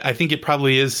Skizalo, but I think it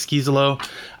probably is Skizalo.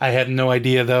 I have no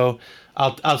idea, though.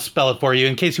 I'll spell it for you.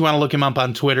 In case you want to look him up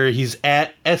on Twitter, he's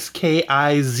at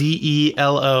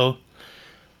Skizelo.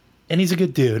 And he's a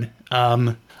good dude.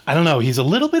 I don't know. He's a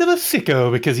little bit of a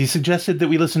sicko because he suggested that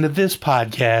we listen to this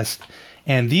podcast.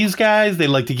 And these guys, they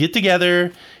like to get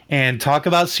together and talk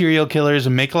about serial killers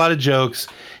and make a lot of jokes.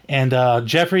 And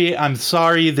Jeffrey, I'm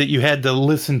sorry that you had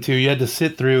to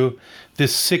sit through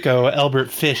this sicko Albert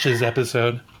Fish's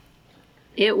episode.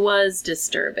 It was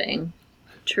disturbing,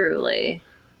 truly,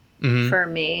 for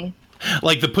me.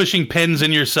 Like the pushing pins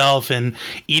in yourself and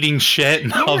eating shit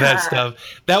and all that Yeah.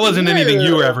 stuff. That wasn't anything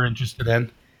you were ever interested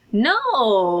in.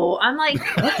 No, I'm like,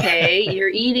 okay, you're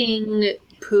eating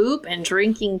poop and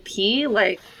drinking pee.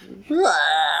 Like,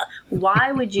 ugh,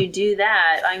 why would you do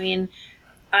that? I mean,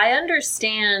 I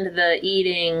understand the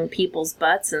eating people's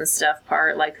butts and stuff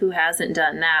part. Like, who hasn't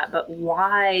done that? But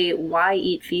why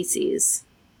eat feces?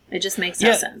 It just makes no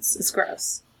Yeah. sense. It's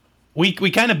gross. We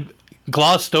kind of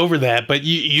glossed over that, but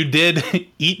you did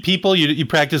eat people? You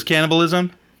practice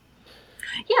cannibalism?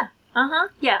 Yeah.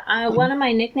 Yeah. One of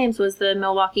my nicknames was the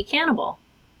Milwaukee Cannibal.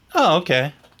 Oh,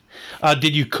 okay.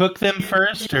 Did you cook them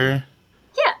first, or?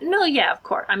 Yeah. No. Yeah. Of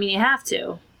course. I mean, you have to,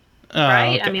 Oh,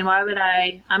 right? okay. I mean, why would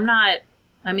I? I'm not.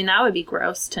 I mean, that would be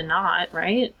gross to not,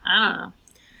 right? I don't know.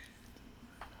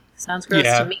 Sounds gross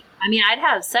Yeah. to me. I mean, I'd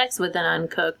have sex with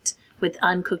uncooked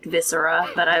viscera,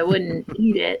 but I wouldn't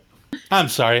eat it. I'm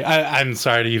sorry. I'm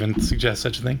sorry to even suggest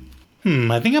such a thing.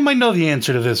 I think I might know the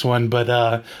answer to this one,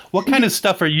 but what kind of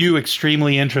stuff are you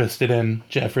extremely interested in,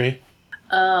 Jeffrey?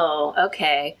 Oh,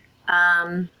 okay.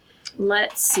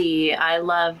 Let's see. I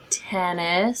love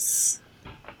tennis.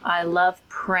 I love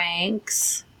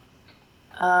pranks.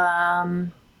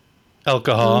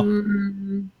 Alcohol.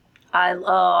 I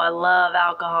love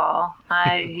alcohol.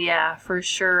 Yeah, for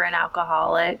sure an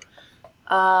alcoholic.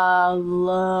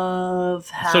 Love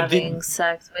having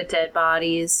sex with dead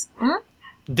bodies.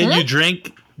 Did you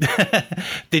drink?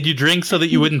 Did you drink so that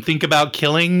you wouldn't think about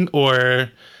killing, or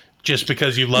just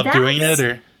because you love doing it?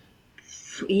 Or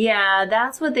Yeah,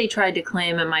 that's what they tried to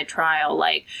claim in my trial.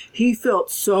 Like, he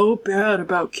felt so bad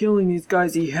about killing these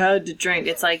guys, he had to drink.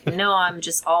 It's like, no, I'm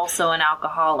just also an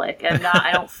alcoholic.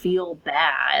 I don't feel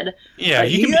bad. yeah,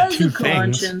 But you he can has be two a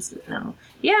things. conscience. No.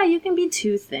 Yeah, you can be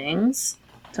two things.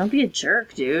 Don't be a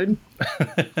jerk, dude.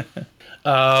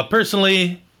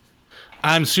 Personally,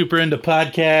 I'm super into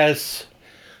podcasts,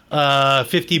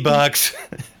 $50,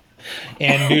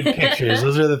 and nude pictures.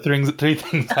 Those are the three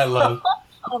things I love.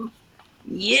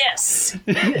 Yes.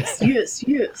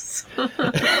 Yes.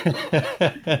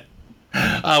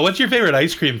 What's your favorite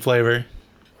ice cream flavor?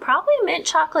 Probably mint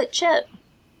chocolate chip.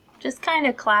 Just kind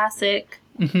of classic.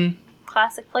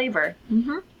 Classic flavor.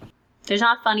 There's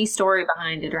not a funny story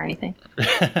behind it or anything.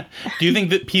 Do you think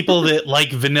that people that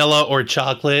like vanilla or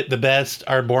chocolate the best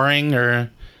are boring, or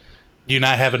do you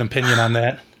not have an opinion on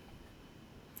that?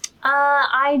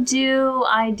 I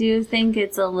do think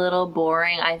it's a little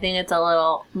boring. I think it's a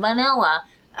little vanilla.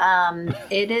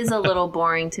 It is a little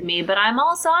boring to me, but I'm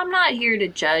not here to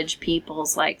judge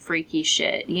people's like freaky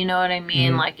shit. You know what I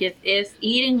mean? Like if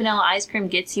eating vanilla ice cream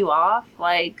gets you off,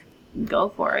 like go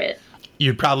for it.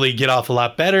 You'd probably get off a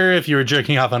lot better if you were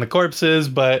jerking off on the corpses,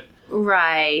 but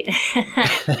Right.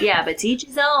 Yeah, but to each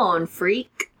his own,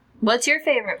 freak. What's your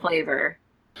favorite flavor?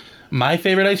 my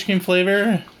favorite ice cream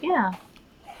flavor, Yeah.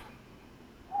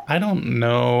 I don't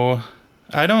know.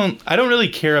 I don't really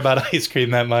care about ice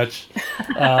cream that much.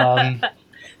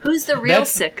 Who's the real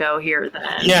That's- sicko here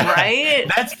then? Yeah, Right?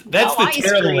 That's No the ice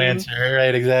terrible cream. answer,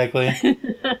 right? Exactly.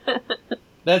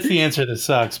 That's the answer that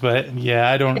sucks, but yeah,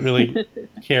 I don't really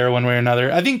care one way or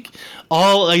another. I think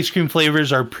all ice cream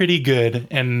flavors are pretty good,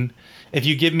 and if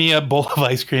you give me a bowl of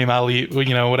ice cream, I'll eat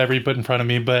whatever you put in front of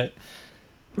me. But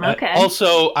Okay.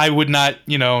 also, I would not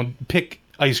pick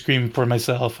ice cream for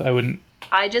myself. I wouldn't.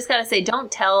 I just gotta say, don't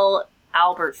tell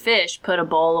Albert Fish put a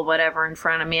bowl of whatever in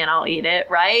front of me and I'll eat it,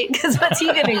 right? Because what's he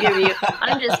gonna give you?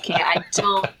 I'm just kidding.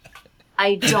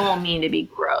 I don't mean to be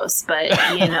gross, but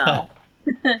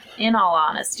in all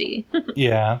honesty.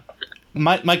 Yeah.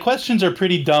 My questions are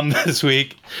pretty dumb this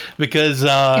week because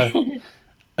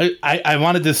I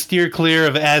wanted to steer clear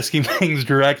of asking things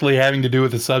directly having to do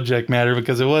with the subject matter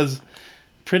because it was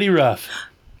pretty rough.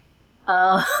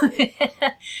 Oh,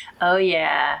 oh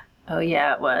yeah,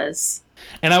 it was.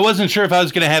 And I wasn't sure if I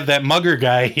was going to have that mugger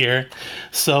guy here,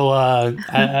 so I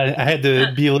had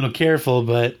to be a little careful.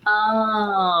 But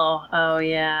Oh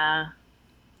yeah.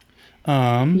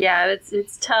 um, Yeah,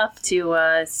 it's tough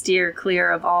to steer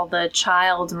clear of all the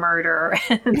child murder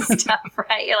and stuff,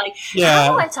 right? You're like, Yeah.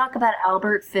 how do I talk about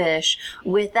Albert Fish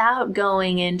without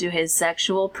going into his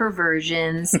sexual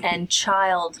perversions and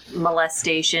child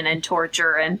molestation and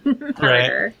torture and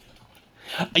murder?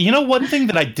 one thing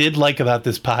that I did like about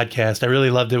this podcast, I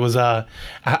really loved it, was how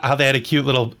they had a cute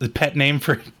little pet name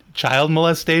for child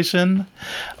molestation.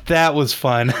 That was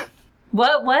fun.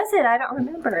 What was it? I don't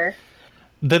remember.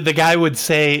 The guy would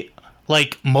say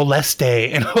like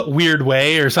moleste in a weird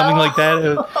way or something like that.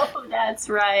 Oh, that's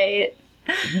right.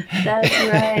 That's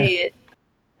right.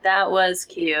 That was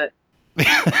cute.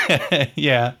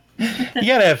 Yeah. You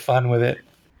gotta have fun with it.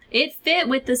 It fit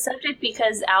with the subject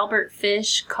because Albert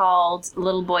Fish called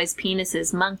little boys'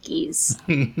 penises monkeys.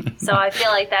 So I feel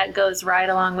like that goes right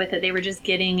along with it. They were just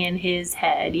getting in his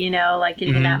head, you know, like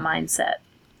getting in that mindset.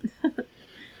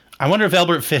 I wonder if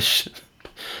Albert Fish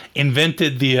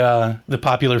invented the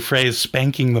popular phrase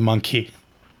 "spanking the monkey."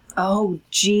 Oh,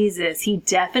 Jesus, he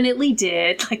definitely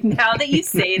did. Like, now that you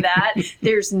say that,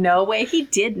 there's no way he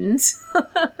didn't.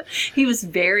 He was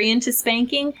very into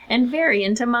spanking and very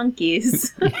into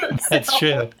monkeys. That's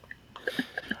true.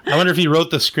 I wonder if he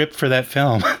wrote the script for that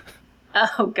film.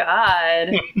 Oh,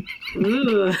 God.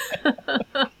 Ooh.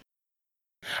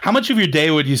 How much of your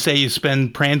day would you say you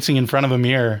spend prancing in front of a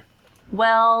mirror?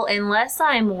 Well, unless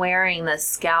I'm wearing the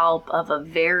scalp of a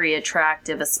very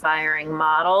attractive aspiring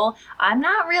model, I'm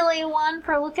not really one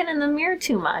for looking in the mirror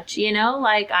too much, you know?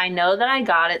 Like, I know that I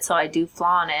got it, so I do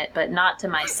flaunt it, but not to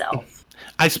myself.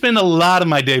 I spend a lot of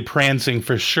my day prancing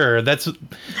for sure. That's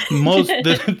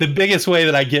the biggest way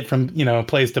that I get from,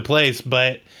 place to place,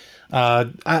 but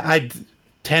I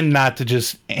tend not to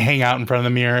just hang out in front of the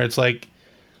mirror. It's like,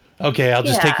 okay, I'll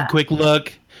just take a quick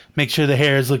look, make sure the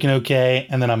hair is looking okay,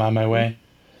 and then I'm on my way.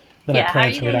 Then I how are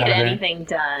prance you going right to out get of there. anything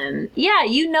done? Yeah,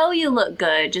 you know you look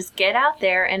good. Just get out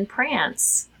there and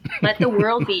prance. Let the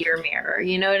world be your mirror.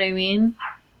 You know what I mean?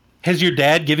 Has your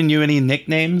dad given you any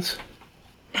nicknames?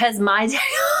 Has my dad...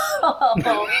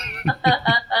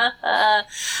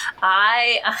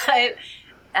 I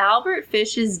Albert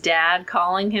Fish's dad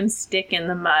calling him Stick in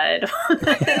the Mud,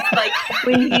 like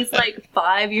when he's like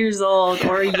 5 years old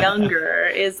or younger,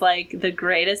 is like the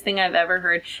greatest thing I've ever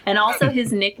heard. And also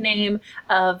his nickname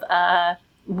of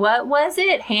what was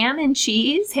it? Ham and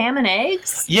cheese? Ham and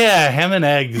eggs? Yeah, ham and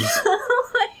eggs.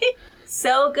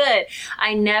 So good.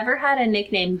 I never had a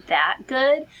nickname that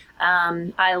good.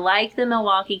 I like the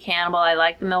Milwaukee Cannibal. I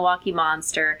like the Milwaukee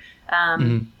Monster.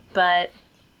 But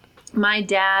my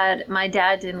dad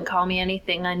didn't call me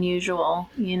anything unusual,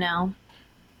 you know?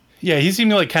 Yeah, he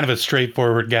seemed like kind of a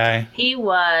straightforward guy. He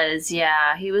was,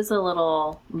 yeah. He was a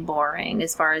little boring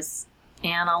as far as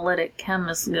analytic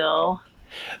chemists go.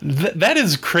 That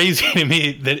is crazy to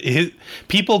me that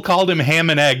people called him Ham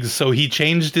and Eggs, so he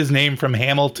changed his name from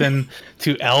Hamilton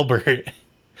to Albert.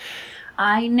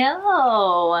 I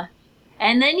know.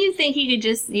 And then you think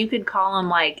you could call him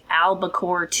like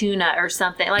albacore tuna or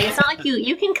something. Like, it's not like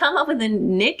you can come up with a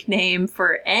nickname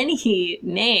for any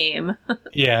name.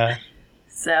 Yeah.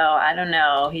 So I don't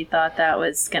know. He thought that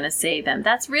was going to save him.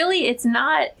 It's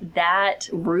not that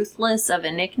ruthless of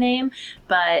a nickname,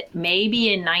 but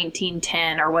maybe in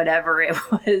 1910 or whatever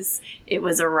it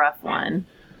was a rough one.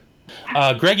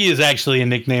 Greggy is actually a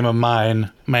nickname of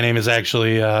mine. My name is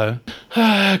actually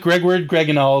Gregward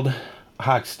Greginald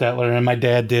Hochstetler, and my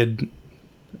dad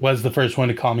was the first one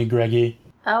to call me Greggy.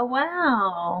 Oh,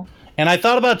 wow. And I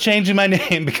thought about changing my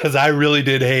name because I really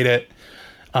did hate it.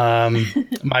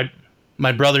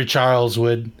 My brother Charles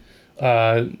would,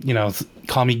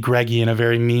 call me Greggy in a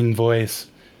very mean voice.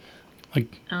 Like,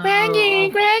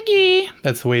 Greggy.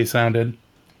 That's the way he sounded.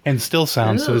 And still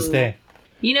sounds to this day.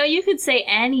 You know, you could say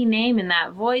any name in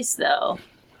that voice, though.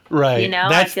 Right. You know,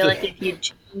 I feel like if you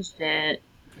changed it.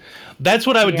 That's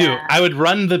what I would do. I would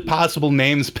run the possible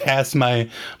names past my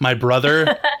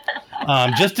brother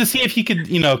just to see if he could,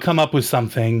 come up with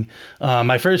something.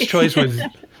 My first choice was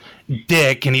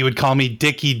Dick, and he would call me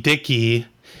Dicky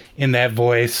in that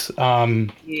voice.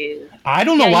 I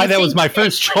don't know why that was my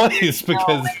first choice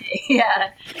because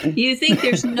you think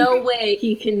there's no way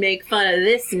he can make fun of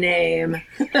this name.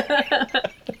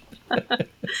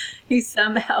 He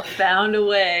somehow found a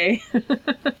way.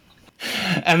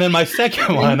 And then my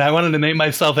second one, I wanted to name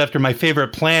myself after my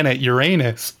favorite planet,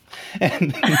 Uranus.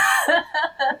 And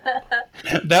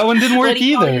that one didn't work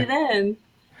either.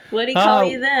 What did he call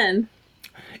you then?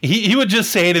 He would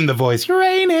just say it in the voice,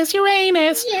 Uranus.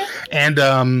 Yeah.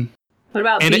 And what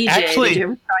about BJ? Actually, did you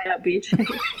ever try out BJ?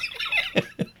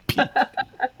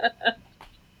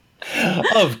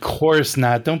 Of course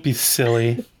not. Don't be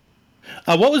silly.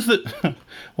 What was the?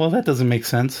 Well, that doesn't make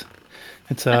sense.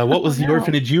 It's what was the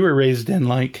orphanage you were raised in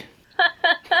like?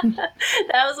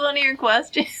 That was one of your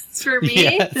questions for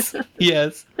me?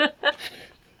 Yes.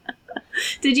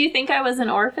 Did you think I was an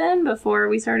orphan before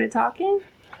we started talking?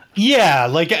 Yeah,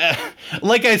 like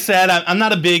I said, I'm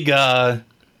not a big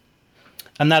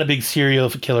serial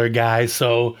killer guy,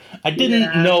 so I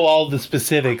didn't know all the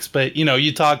specifics. But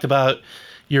you talked about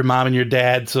your mom and your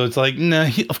dad, so it's like, no,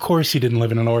 of course he didn't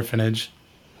live in an orphanage.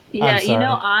 Yeah,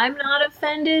 I'm not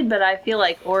offended, but I feel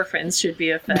like orphans should be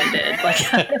offended.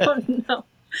 Like, I don't know.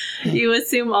 You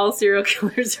assume all serial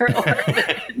killers are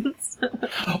orphans.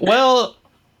 Well,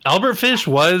 Albert Fish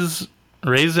was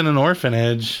raised in an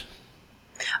orphanage.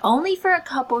 Only for a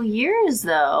couple years,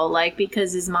 though, like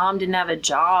because his mom didn't have a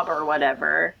job or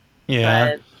whatever. Yeah.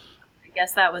 But I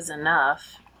guess that was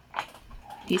enough.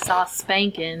 He saw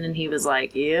spanking and he was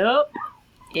like, yep,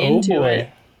 into it.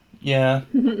 Yeah.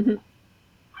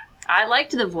 I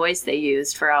liked the voice they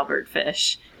used for Albert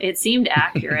Fish. It seemed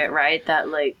accurate, right? That,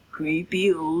 like,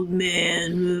 creepy old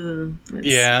man.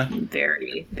 Yeah.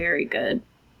 Very, very good.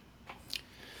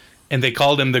 And they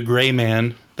called him the Gray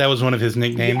Man. That was one of his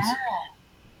nicknames. Yeah.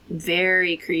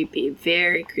 Very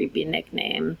creepy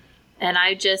nickname. And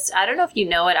I don't know if you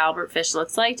know what Albert Fish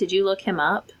looks like. Did you look him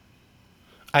up?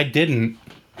 I didn't.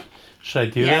 Should I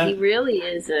do that? Yeah, he really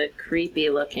is a creepy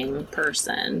looking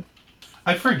person.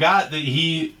 I forgot that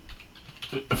he...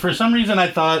 For some reason I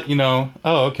thought,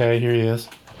 oh, okay, here he is.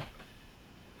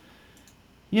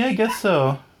 Yeah, I guess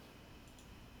so.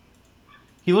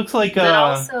 He looks like But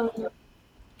also...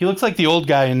 He looks like the old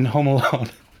guy in Home Alone.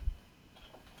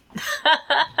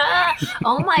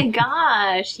 Oh my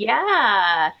gosh,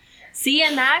 yeah. See,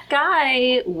 and that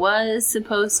guy was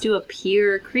supposed to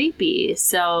appear creepy,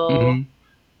 so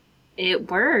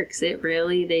it works. They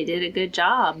did a good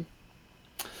job.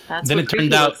 That's then what it turned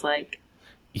creepy out looks like.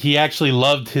 He actually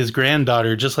loved his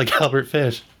granddaughter, just like Albert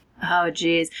Fish. Oh,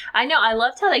 geez. I know, I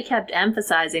loved how they kept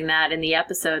emphasizing that in the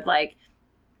episode, like,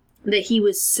 that he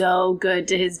was so good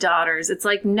to his daughters. It's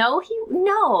like, no,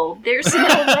 there's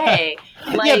no way.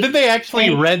 Like, yeah, then they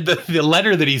actually read the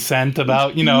letter that he sent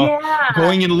about,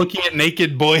 going and looking at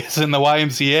naked boys in the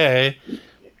YMCA.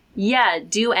 Yeah,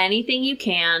 do anything you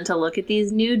can to look at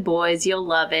these nude boys. You'll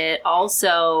love it.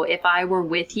 Also, if I were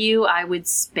with you, I would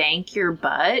spank your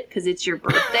butt because it's your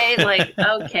birthday. Like,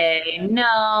 okay,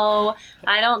 no,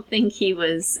 I don't think he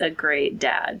was a great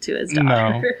dad to his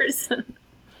daughters. No.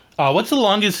 What's the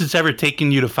longest it's ever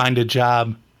taken you to find a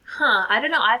job? I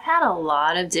don't know. I've had a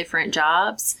lot of different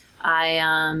jobs.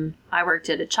 I worked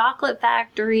at a chocolate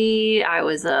factory. I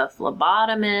was a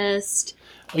phlebotomist.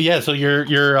 Oh, yeah, so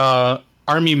your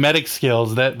Army medic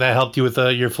skills, that helped you with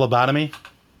your phlebotomy?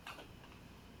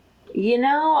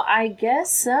 I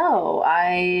guess so.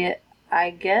 I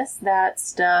guess that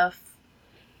stuff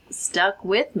stuck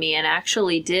with me and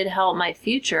actually did help my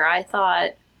future. I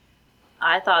thought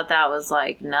that was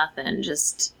like nothing,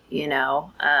 just,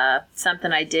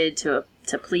 something I did to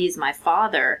please my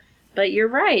father. But you're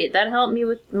right, that helped me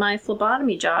with my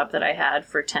phlebotomy job that I had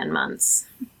for 10 months.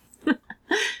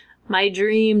 My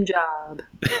dream job.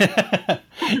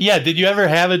 Yeah, did you ever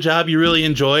have a job you really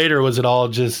enjoyed, or was it all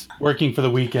just working for the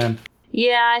weekend?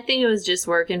 Yeah, I think it was just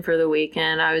working for the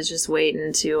weekend. I was just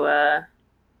waiting to,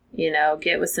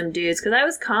 get with some dudes, because I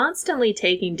was constantly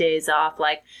taking days off,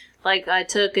 like I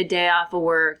took a day off of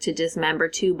work to dismember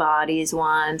 2 bodies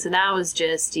once, and that was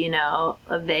just, a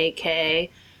vacay.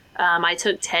 I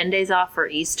took 10 days off for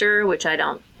Easter, which I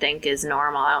don't think is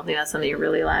normal. I don't think that's something you're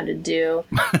really allowed to do.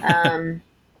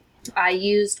 I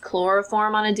used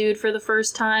chloroform on a dude for the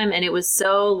first time, and it was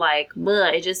so,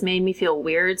 bleh, it just made me feel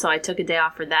weird, so I took a day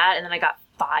off for that, and then I got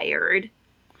fired.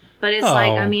 But it's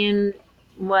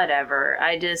whatever.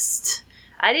 I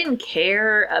didn't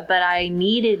care, but I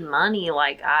needed money.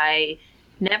 I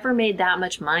never made that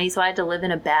much money, so I had to live in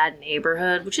a bad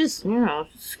neighborhood, which is,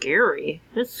 scary.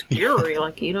 It's scary.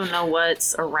 You don't know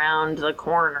what's around the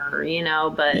corner,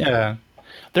 but... Yeah.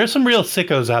 There's some real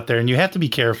sickos out there, and you have to be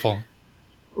careful.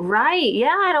 Right. Yeah,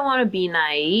 I don't want to be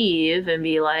naive and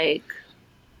be like,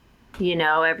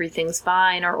 everything's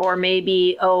fine. Or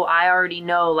maybe, I already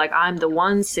know, I'm the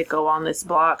one sicko on this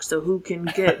block, so who can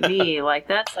get me?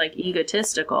 That's,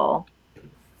 egotistical.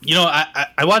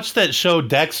 I watched that show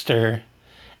Dexter,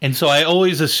 and so I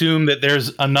always assume that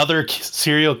there's another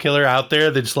serial killer out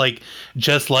there that's,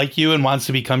 just like you and wants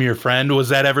to become your friend. Was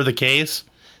that ever the case?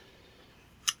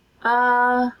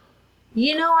 I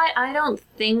don't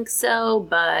think so,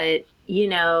 but,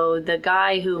 the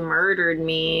guy who murdered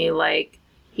me,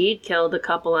 he'd killed a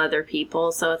couple other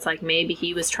people, so it's maybe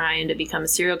he was trying to become a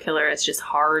serial killer. It's just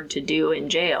hard to do in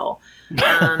jail.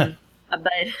 But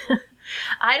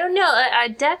I don't know.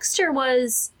 Dexter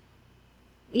was,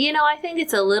 I think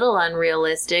it's a little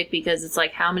unrealistic because it's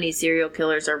how many serial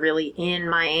killers are really in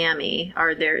Miami?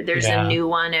 There's a new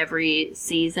one every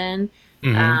season.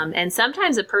 Mm-hmm. And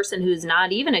sometimes a person who's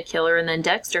not even a killer, and then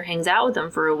Dexter hangs out with them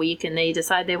for a week and they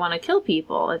decide they want to kill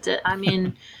people.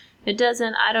 It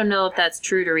doesn't, I don't know if that's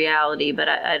true to reality, but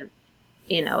I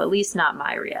at least not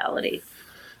my reality.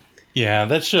 Yeah,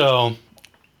 that show,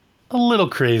 a little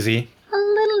crazy. A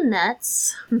little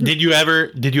nuts. Did you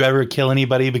ever kill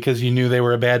anybody because you knew they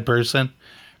were a bad person?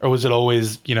 Or was it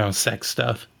always, sex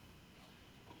stuff?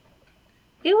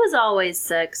 It was always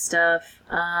sex stuff.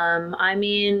 I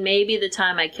mean, maybe the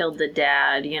time I killed the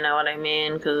dad, you know what I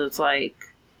mean? Because it's like,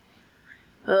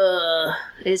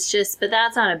 it's just, but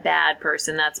that's not a bad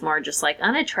person. That's more just like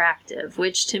unattractive,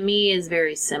 which to me is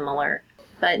very similar.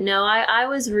 But no, I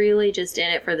was really just in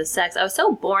it for the sex. I was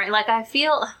so boring. Like, I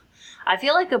feel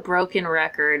like a broken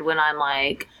record when I'm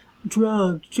like,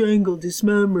 drugged, strangled,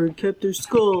 dismembered, kept their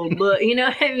skull. But you know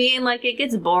what I mean? Like, it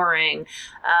gets boring.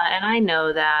 And I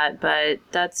know that, but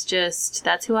that's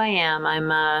who I am.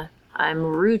 I'm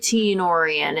routine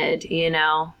oriented, you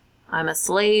know? I'm a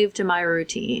slave to my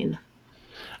routine.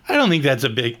 I don't think that's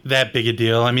that big a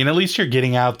deal. I mean, at least you're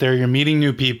getting out there, you're meeting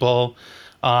new people.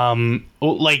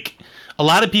 Like a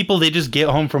lot of people, they just get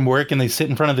home from work and they sit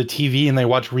in front of the TV and they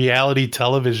watch reality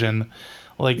television.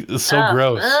 Like, it's so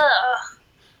gross.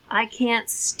 I can't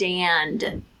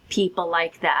stand people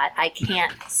like that. I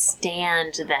can't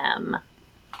stand them.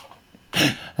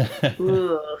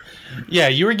 Yeah,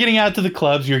 you were getting out to the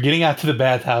clubs, you were getting out to the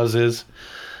bathhouses.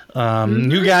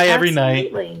 New guy every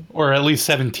Absolutely. night, or at least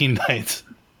 17 nights.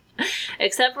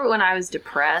 Except for when I was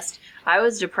depressed. I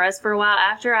was depressed for a while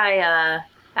after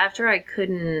I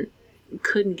couldn't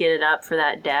get it up for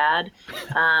that dad.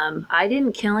 I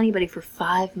didn't kill anybody for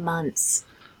 5 months.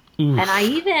 Oof. And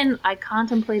I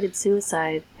contemplated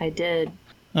suicide. I did.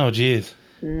 Oh, geez.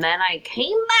 And then I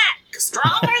came back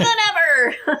stronger than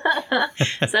ever.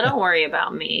 So don't worry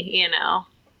about me, you know.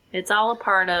 It's all a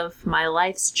part of my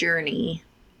life's journey.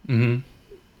 Mm-hmm.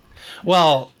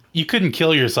 Well, you couldn't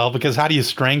kill yourself because how do you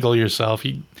strangle yourself?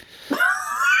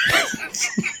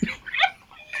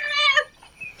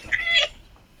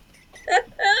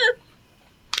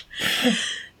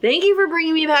 Thank you for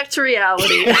bringing me back to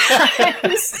reality.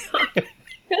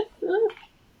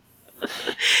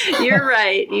 You're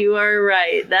right. You are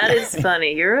right. That is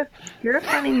funny. You're a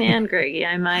funny man, Greggy.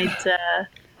 I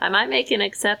might make an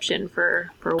exception for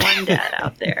one dad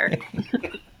out there.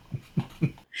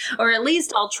 Or at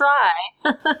least I'll try.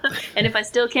 And if I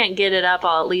still can't get it up,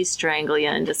 I'll at least strangle you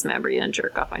and dismember you and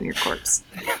jerk off on your corpse.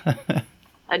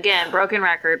 Again, broken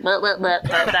record. But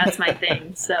that's my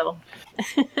thing. So.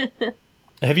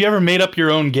 Have you ever made up your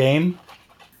own game?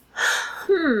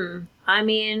 I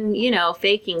mean, you know,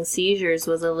 faking seizures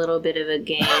was a little bit of a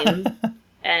game.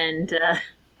 And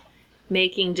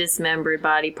making dismembered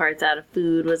body parts out of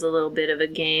food was a little bit of a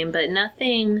game. But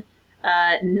nothing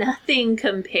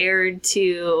compared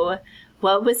to,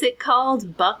 what was it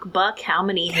called? Buck, how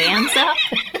many hands up?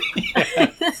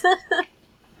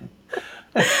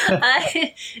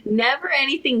 Never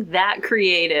anything that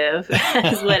creative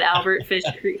as what Albert Fish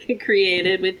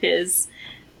created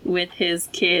with his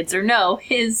kids, or no,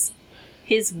 his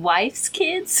wife's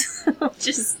kids, which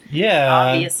is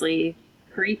obviously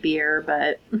creepier,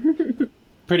 but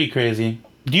pretty crazy.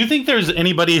 Do you think there's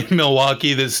anybody in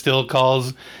Milwaukee that still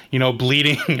calls, you know,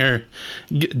 bleeding or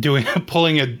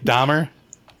pulling a Dahmer?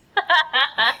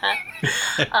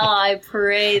 Oh, I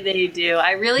pray they do.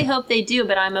 I really hope they do,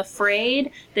 but I'm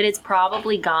afraid that it's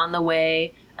probably gone the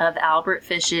way of Albert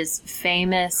Fish's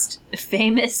famous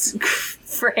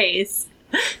phrase,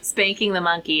 spanking the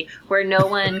monkey, where no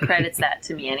one credits that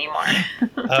to me anymore.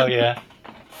 Oh, yeah.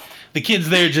 The kids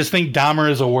there just think Dahmer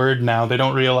is a word now. They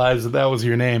don't realize that was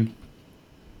your name.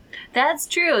 That's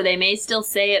true. They may still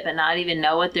say it, but not even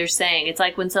know what they're saying. It's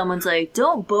like when someone's like,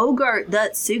 don't bogart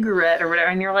that cigarette or whatever.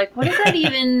 And you're like, what is that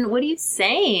even? What are you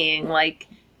saying? Like,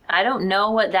 I don't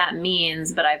know what that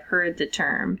means, but I've heard the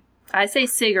term. I say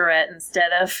cigarette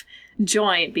instead of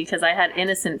joint because I had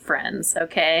innocent friends,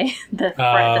 okay? The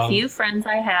few friends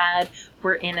I had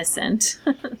were innocent.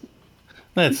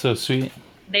 That's so sweet.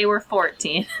 They were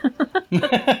 14.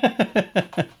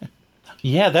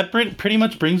 Yeah, that pretty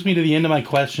much brings me to the end of my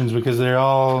questions because they're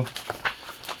all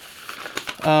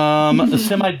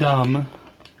semi-dumb.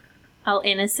 All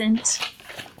innocent.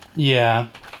 Yeah.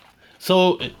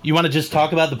 So, you want to just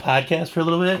talk about the podcast for a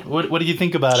little bit? What do you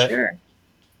think about it? Sure.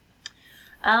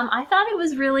 I thought it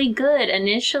was really good.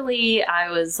 Initially,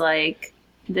 I was like,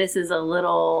 this is a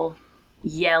little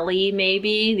yelly,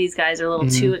 maybe. These guys are a little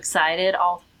too excited.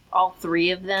 All three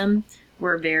of them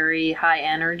were very high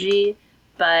energy.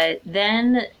 But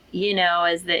then, you know,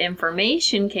 as the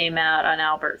information came out on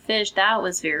Albert Fish, that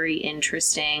was very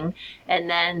interesting. And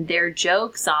then their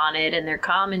jokes on it and their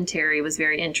commentary was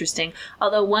very interesting.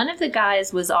 Although one of the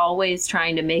guys was always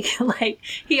trying to make it like,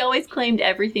 he always claimed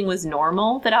everything was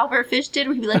normal that Albert Fish did.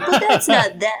 We'd be like, well, that's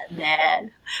not that bad.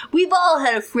 We've all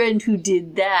had a friend who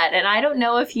did that. And I don't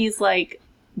know if he's like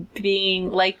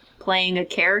being like playing a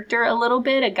character a little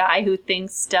bit, a guy who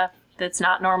thinks stuff that's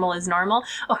not normal is normal,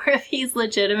 or if he's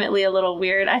legitimately a little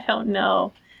weird. I don't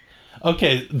know.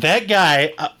 Okay, that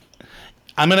guy,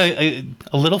 I'm going to,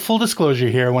 a little full disclosure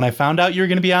here. When I found out you were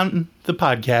going to be on the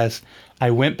podcast,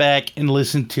 I went back and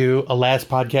listened to a last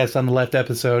podcast on the left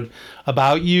episode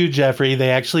about you, Jeffrey.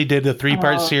 They actually did a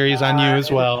 3-part series on you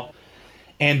as well.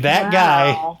 And that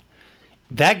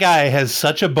guy has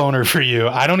such a boner for you.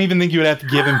 I don't even think you would have to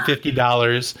give him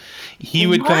 $50. He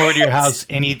would come over to your house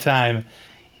anytime.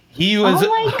 He was Oh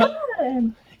my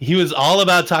God. He was all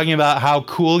about talking about how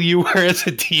cool you were as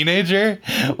a teenager,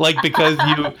 like because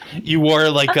you wore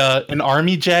like an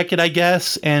army jacket, I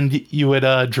guess, and you would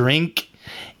drink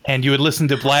and you would listen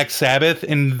to Black Sabbath,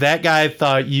 and that guy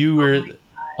thought you were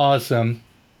awesome.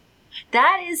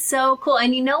 That is so cool.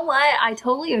 And you know what? I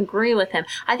totally agree with him.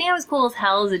 I think I was cool as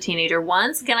hell as a teenager.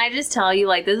 Once, can I just tell you,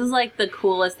 like, this is like the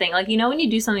coolest thing. Like, you know, when you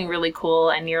do something really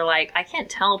cool and you're like, I can't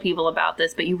tell people about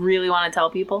this, but you really want to tell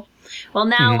people? Well,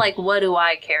 now, like, what do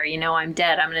I care? You know, I'm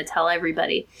dead. I'm going to tell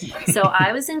everybody. So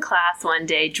I was in class one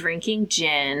day drinking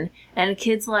gin, and a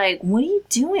kid's like, what are you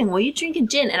doing? Why are you drinking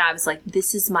gin? And I was like,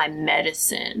 this is my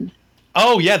medicine.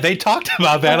 Oh, yeah, they talked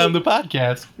about that on the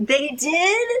podcast. They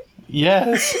did?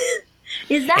 Yes.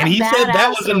 Is that And he said that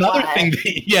was badass or another what? thing.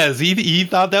 Yes, he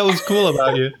thought that was cool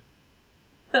about you.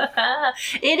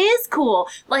 It is cool.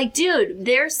 Like, dude,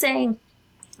 they're saying,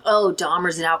 oh,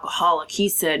 Dahmer's an alcoholic. He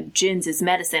said gin's his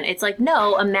medicine. It's like,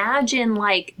 no, imagine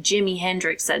like Jimi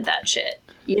Hendrix said that shit.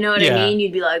 You know what I Yeah. mean?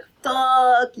 You'd be like,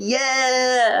 fuck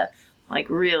yeah. Like,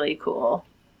 really cool.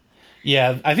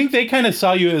 Yeah, I think they kind of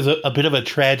saw you as a bit of a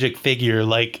tragic figure.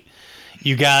 Like,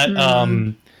 you got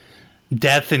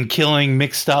death and killing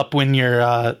mixed up when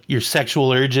your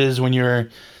sexual urges when you're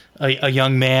a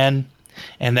young man,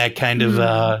 and that kind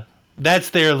of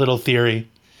that's their little theory.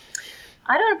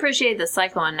 I don't appreciate the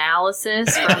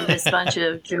psychoanalysis from this bunch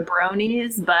of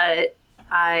jabronis, but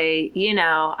I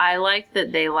like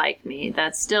that they like me.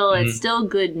 That's still, it's still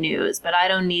good news, but I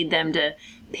don't need them to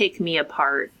pick me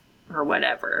apart or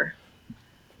whatever.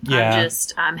 Yeah,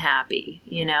 I'm happy,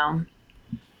 you know?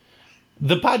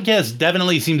 the podcast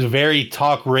definitely seems very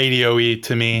talk radio-y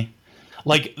to me.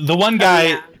 Like the one guy,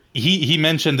 yeah. he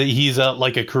mentioned that he's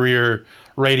like a career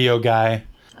radio guy.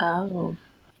 Oh.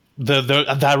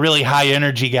 That really high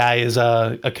energy guy is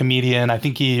a comedian. I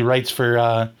think he writes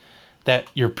for that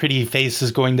Your Pretty Face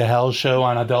is Going to Hell show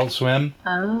on Adult Swim.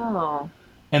 Oh.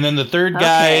 And then the third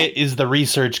guy Okay. is the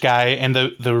research guy and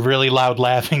the really loud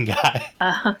laughing guy.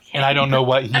 Okay. And I don't know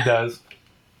what he does.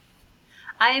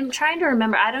 I'm trying to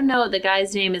remember. I don't know. The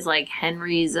guy's name is like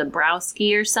Henry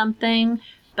Zabrowski or something,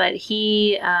 but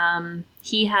he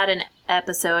had an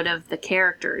episode of The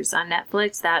Characters on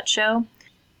Netflix, that show.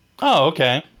 Oh,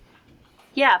 okay.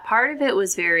 Yeah, part of it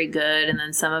was very good, and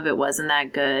then some of it wasn't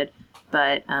that good.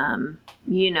 But, I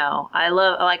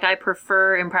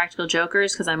prefer Impractical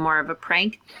Jokers because I'm more of a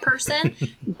prank person.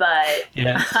 But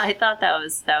Yeah. I thought that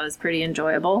was pretty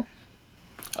enjoyable.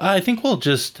 I think we'll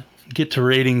just get to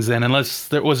ratings then, unless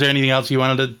was there anything else you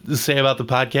wanted to say about the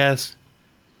podcast?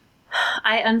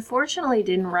 I unfortunately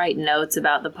didn't write notes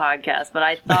about the podcast, but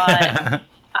I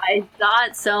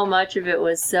thought so much of it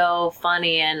was so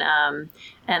funny, and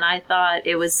I thought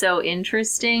it was so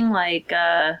interesting. Like,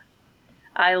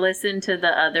 I listened to the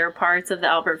other parts of the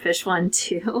Albert Fish one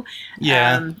too.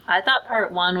 Yeah. I thought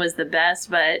part 1 was the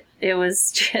best, but it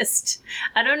was just,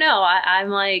 I don't know. I'm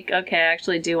like, okay, I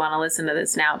actually do want to listen to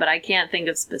this now, but I can't think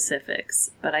of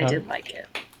specifics, but I did like it.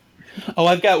 Oh,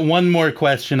 I've got one more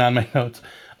question on my notes.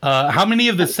 How many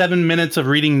of the 7 minutes of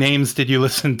reading names did you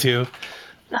listen to?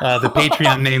 The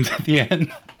Patreon names at the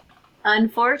end.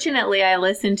 Unfortunately, I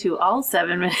listened to all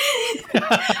 7 minutes.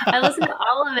 I listened to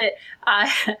all of it.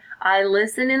 I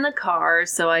listen in the car,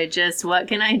 so what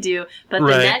can I do? But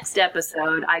Right. the next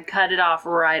episode, I cut it off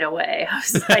right away. I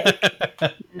was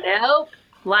like, nope.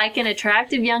 Like an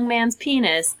attractive young man's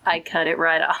penis, I cut it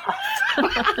right off.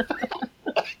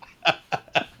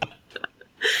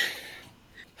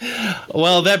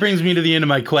 Well, that brings me to the end of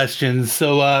my questions.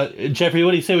 So, Jeffrey, what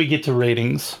do you say we get to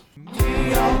ratings?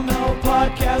 We all know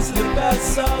podcasts are the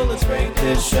best, so let's rate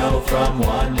this show from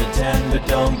 1 to 10. But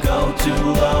don't go too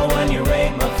low when you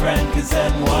rate, my friend, cause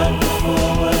then wonderful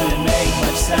wouldn't make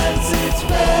much sense. It's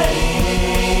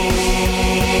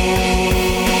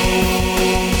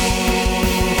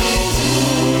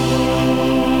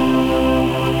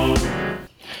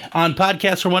On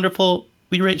Podcasts Are Wonderful,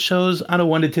 we rate shows on a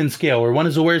 1 to 10 scale, where 1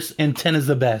 is the worst and 10 is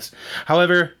the best.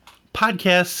 However,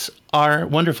 podcasts are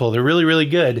wonderful. They're really, really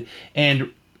good.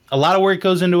 And a lot of work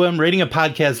goes into them. Rating a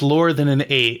podcast lower than an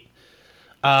 8.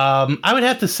 I would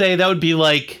have to say that would be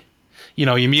like,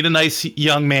 you meet a nice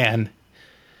young man.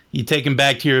 You take him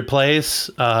back to your place.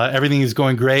 Everything is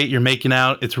going great. You're making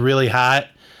out. It's really hot.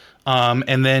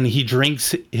 and then he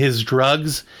drinks his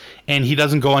drugs, and he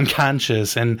doesn't go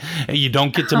unconscious, and you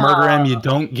don't get to murder him. You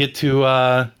don't get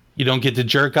to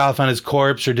jerk off on his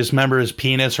corpse or dismember his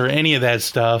penis or any of that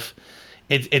stuff.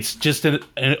 It's just a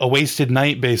wasted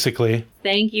night, basically.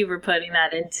 Thank you for putting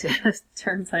that into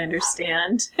terms I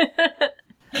understand.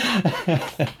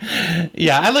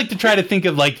 Yeah, I like to try to think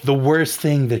of like the worst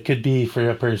thing that could be for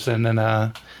a person, and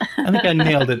I think I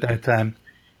nailed it that time.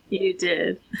 You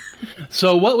did.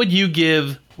 So what would you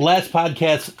give Last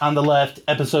Podcast on the Left,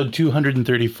 episode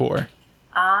 234?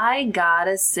 I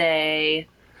gotta say,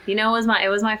 it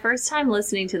was my first time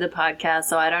listening to the podcast,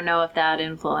 so I don't know if that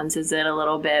influences it a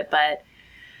little bit, but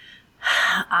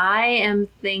I am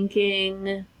thinking,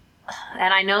 and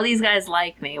I know these guys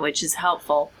like me, which is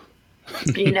helpful.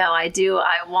 I do.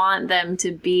 I want them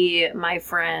to be my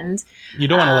friend. You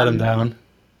don't want to let them down.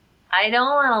 I don't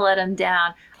want to let them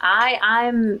down.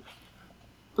 I'm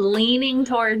leaning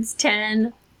towards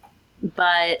 10,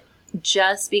 but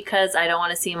just because I don't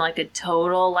want to seem like a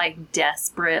total,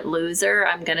 desperate loser,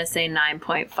 I'm going to say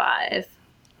 9.5.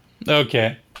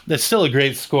 Okay. That's still a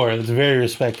great score. That's very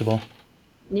respectable.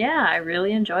 Yeah, I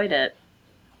really enjoyed it.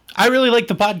 I really liked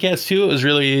the podcast, too. It was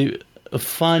really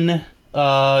fun.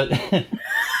 It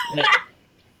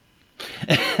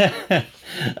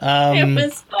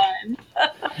was fun.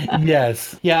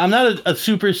 Yes. Yeah, I'm not a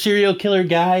super serial killer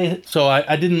guy, so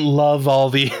I didn't love all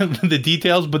the the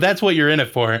details, but that's what you're in it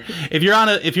for. If you're on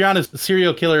a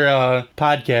serial killer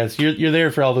podcast, you're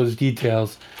there for all those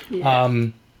details. Yeah.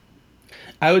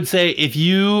 I would say if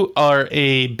you are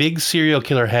a big serial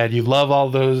killer head, you love all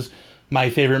those my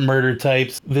favorite murder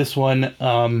types, this one,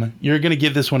 you're going to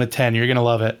give this one a 10. You're going to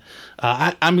love it.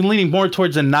 I'm leaning more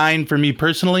towards a 9 for me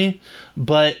personally,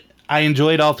 but I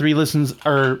enjoyed all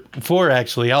 4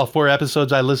 actually. All 4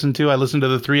 episodes I listened to. I listened to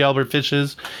the 3 Albert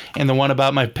Fishes and the one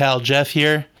about my pal Jeff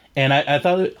here. And I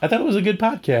thought it was a good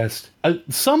podcast.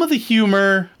 Some of the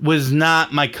humor was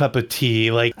not my cup of tea.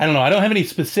 I don't know. I don't have any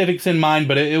specifics in mind,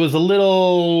 but it was a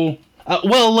little,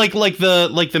 like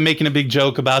the making a big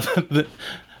joke about the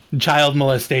child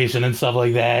molestation and stuff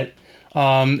like that.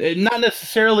 Not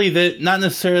necessarily that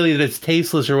it's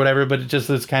tasteless or whatever, but it just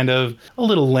is kind of a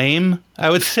little lame, I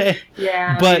would say.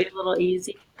 Yeah, but maybe a little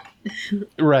easy.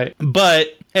 Right.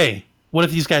 But hey, what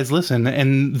if these guys listen,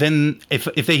 and then if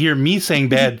they hear me saying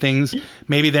bad things,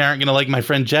 maybe they aren't going to like my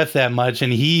friend Jeff that much.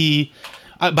 And he,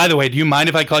 by the way, do you mind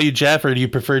if I call you Jeff, or do you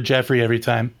prefer Jeffrey every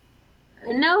time?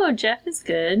 No, Jeff is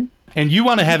good. And you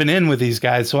want to have an in with these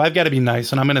guys, so I've got to be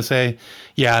nice. And I'm going to say,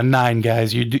 9,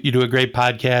 guys. You do a great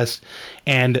podcast.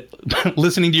 And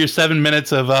listening to your 7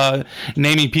 minutes of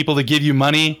naming people to give you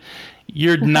money,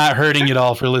 you're not hurting at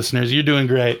all for listeners. You're doing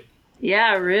great.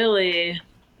 Yeah, really.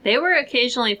 They were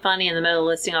occasionally funny in the middle of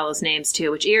listing all those names,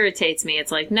 too, which irritates me.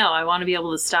 It's like, no, I want to be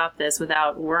able to stop this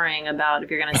without worrying about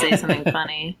if you're going to say something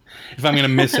funny. If I'm going to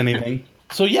miss anything.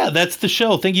 So, yeah, that's the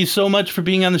show. Thank you so much for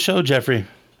being on the show, Jeffrey.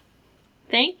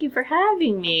 Thank you for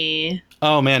having me.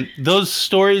 Oh, man. Those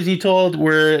stories you told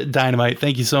were dynamite.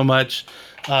 Thank you so much.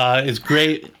 It's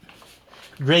great.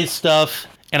 Great stuff.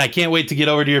 And I can't wait to get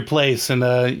over to your place. And,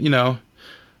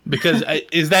 because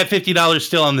is that $50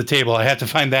 still on the table? I have to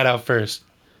find that out first.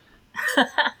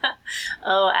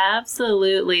 Oh,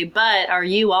 absolutely. But are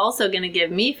you also going to give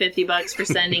me $50 for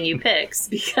sending you pics?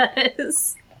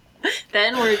 Because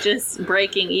then we're just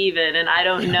breaking even, and I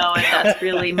don't know if that's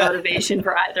really motivation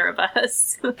for either of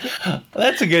us.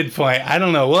 That's a good point. I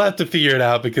don't know. We'll have to figure it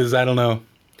out, because I don't know.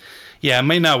 Yeah, it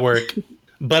may not work.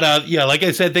 But like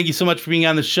I said, thank you so much for being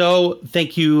on the show.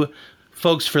 Thank you,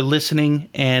 folks, for listening.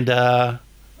 And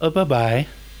bye-bye.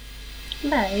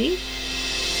 Bye.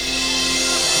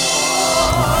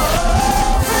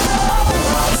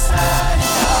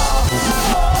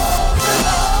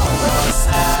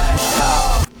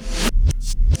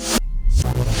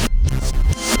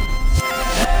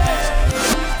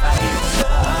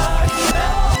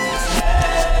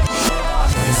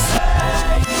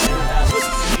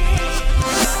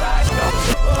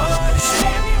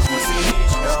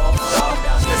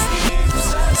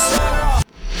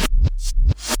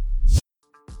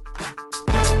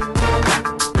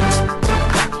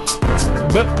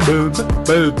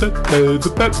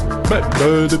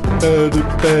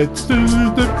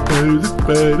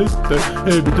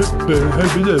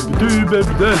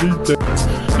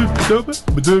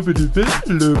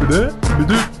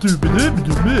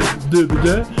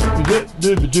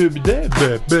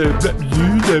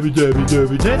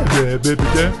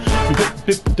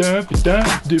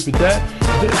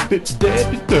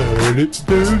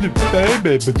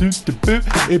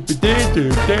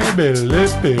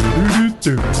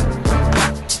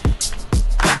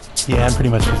 Yeah, I'm pretty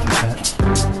much 50 Cent.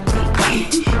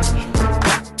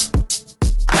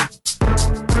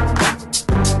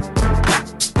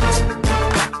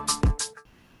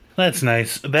 That's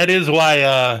nice. That is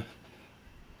why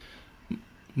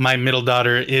my middle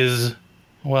daughter is,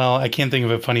 well, I can't think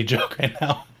of a funny joke right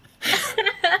now.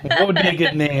 What would be a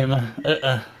good name?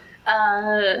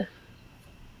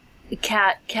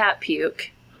 Cat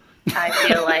puke. I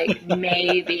feel like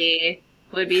maybe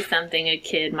would be something a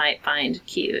kid might find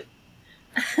cute.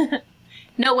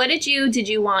 No, what did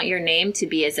you want your name to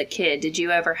be as a kid? Did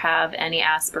you ever have any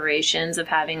aspirations of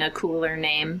having a cooler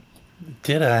name?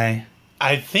 Did I?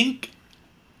 I think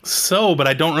so, but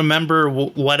I don't remember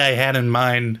what I had in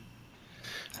mind.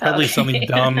 Probably something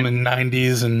dumb in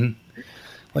 90s and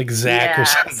like Zach or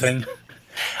something.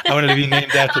 I wanted to be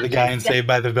named after the guy in Saved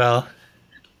by the Bell.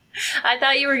 I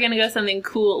thought you were going to go something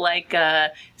cool like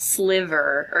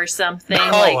Sliver or something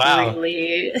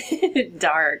really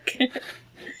dark.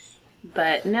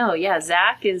 But no, yeah,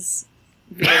 Zach is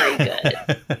very good.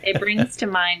 It brings to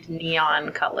mind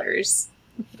neon colors.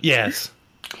 Yes.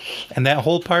 And that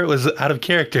whole part was out of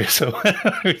character, so what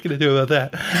are we going to do about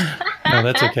that? No,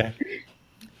 that's okay.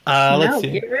 Let's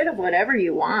see. Get rid of whatever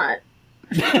you want.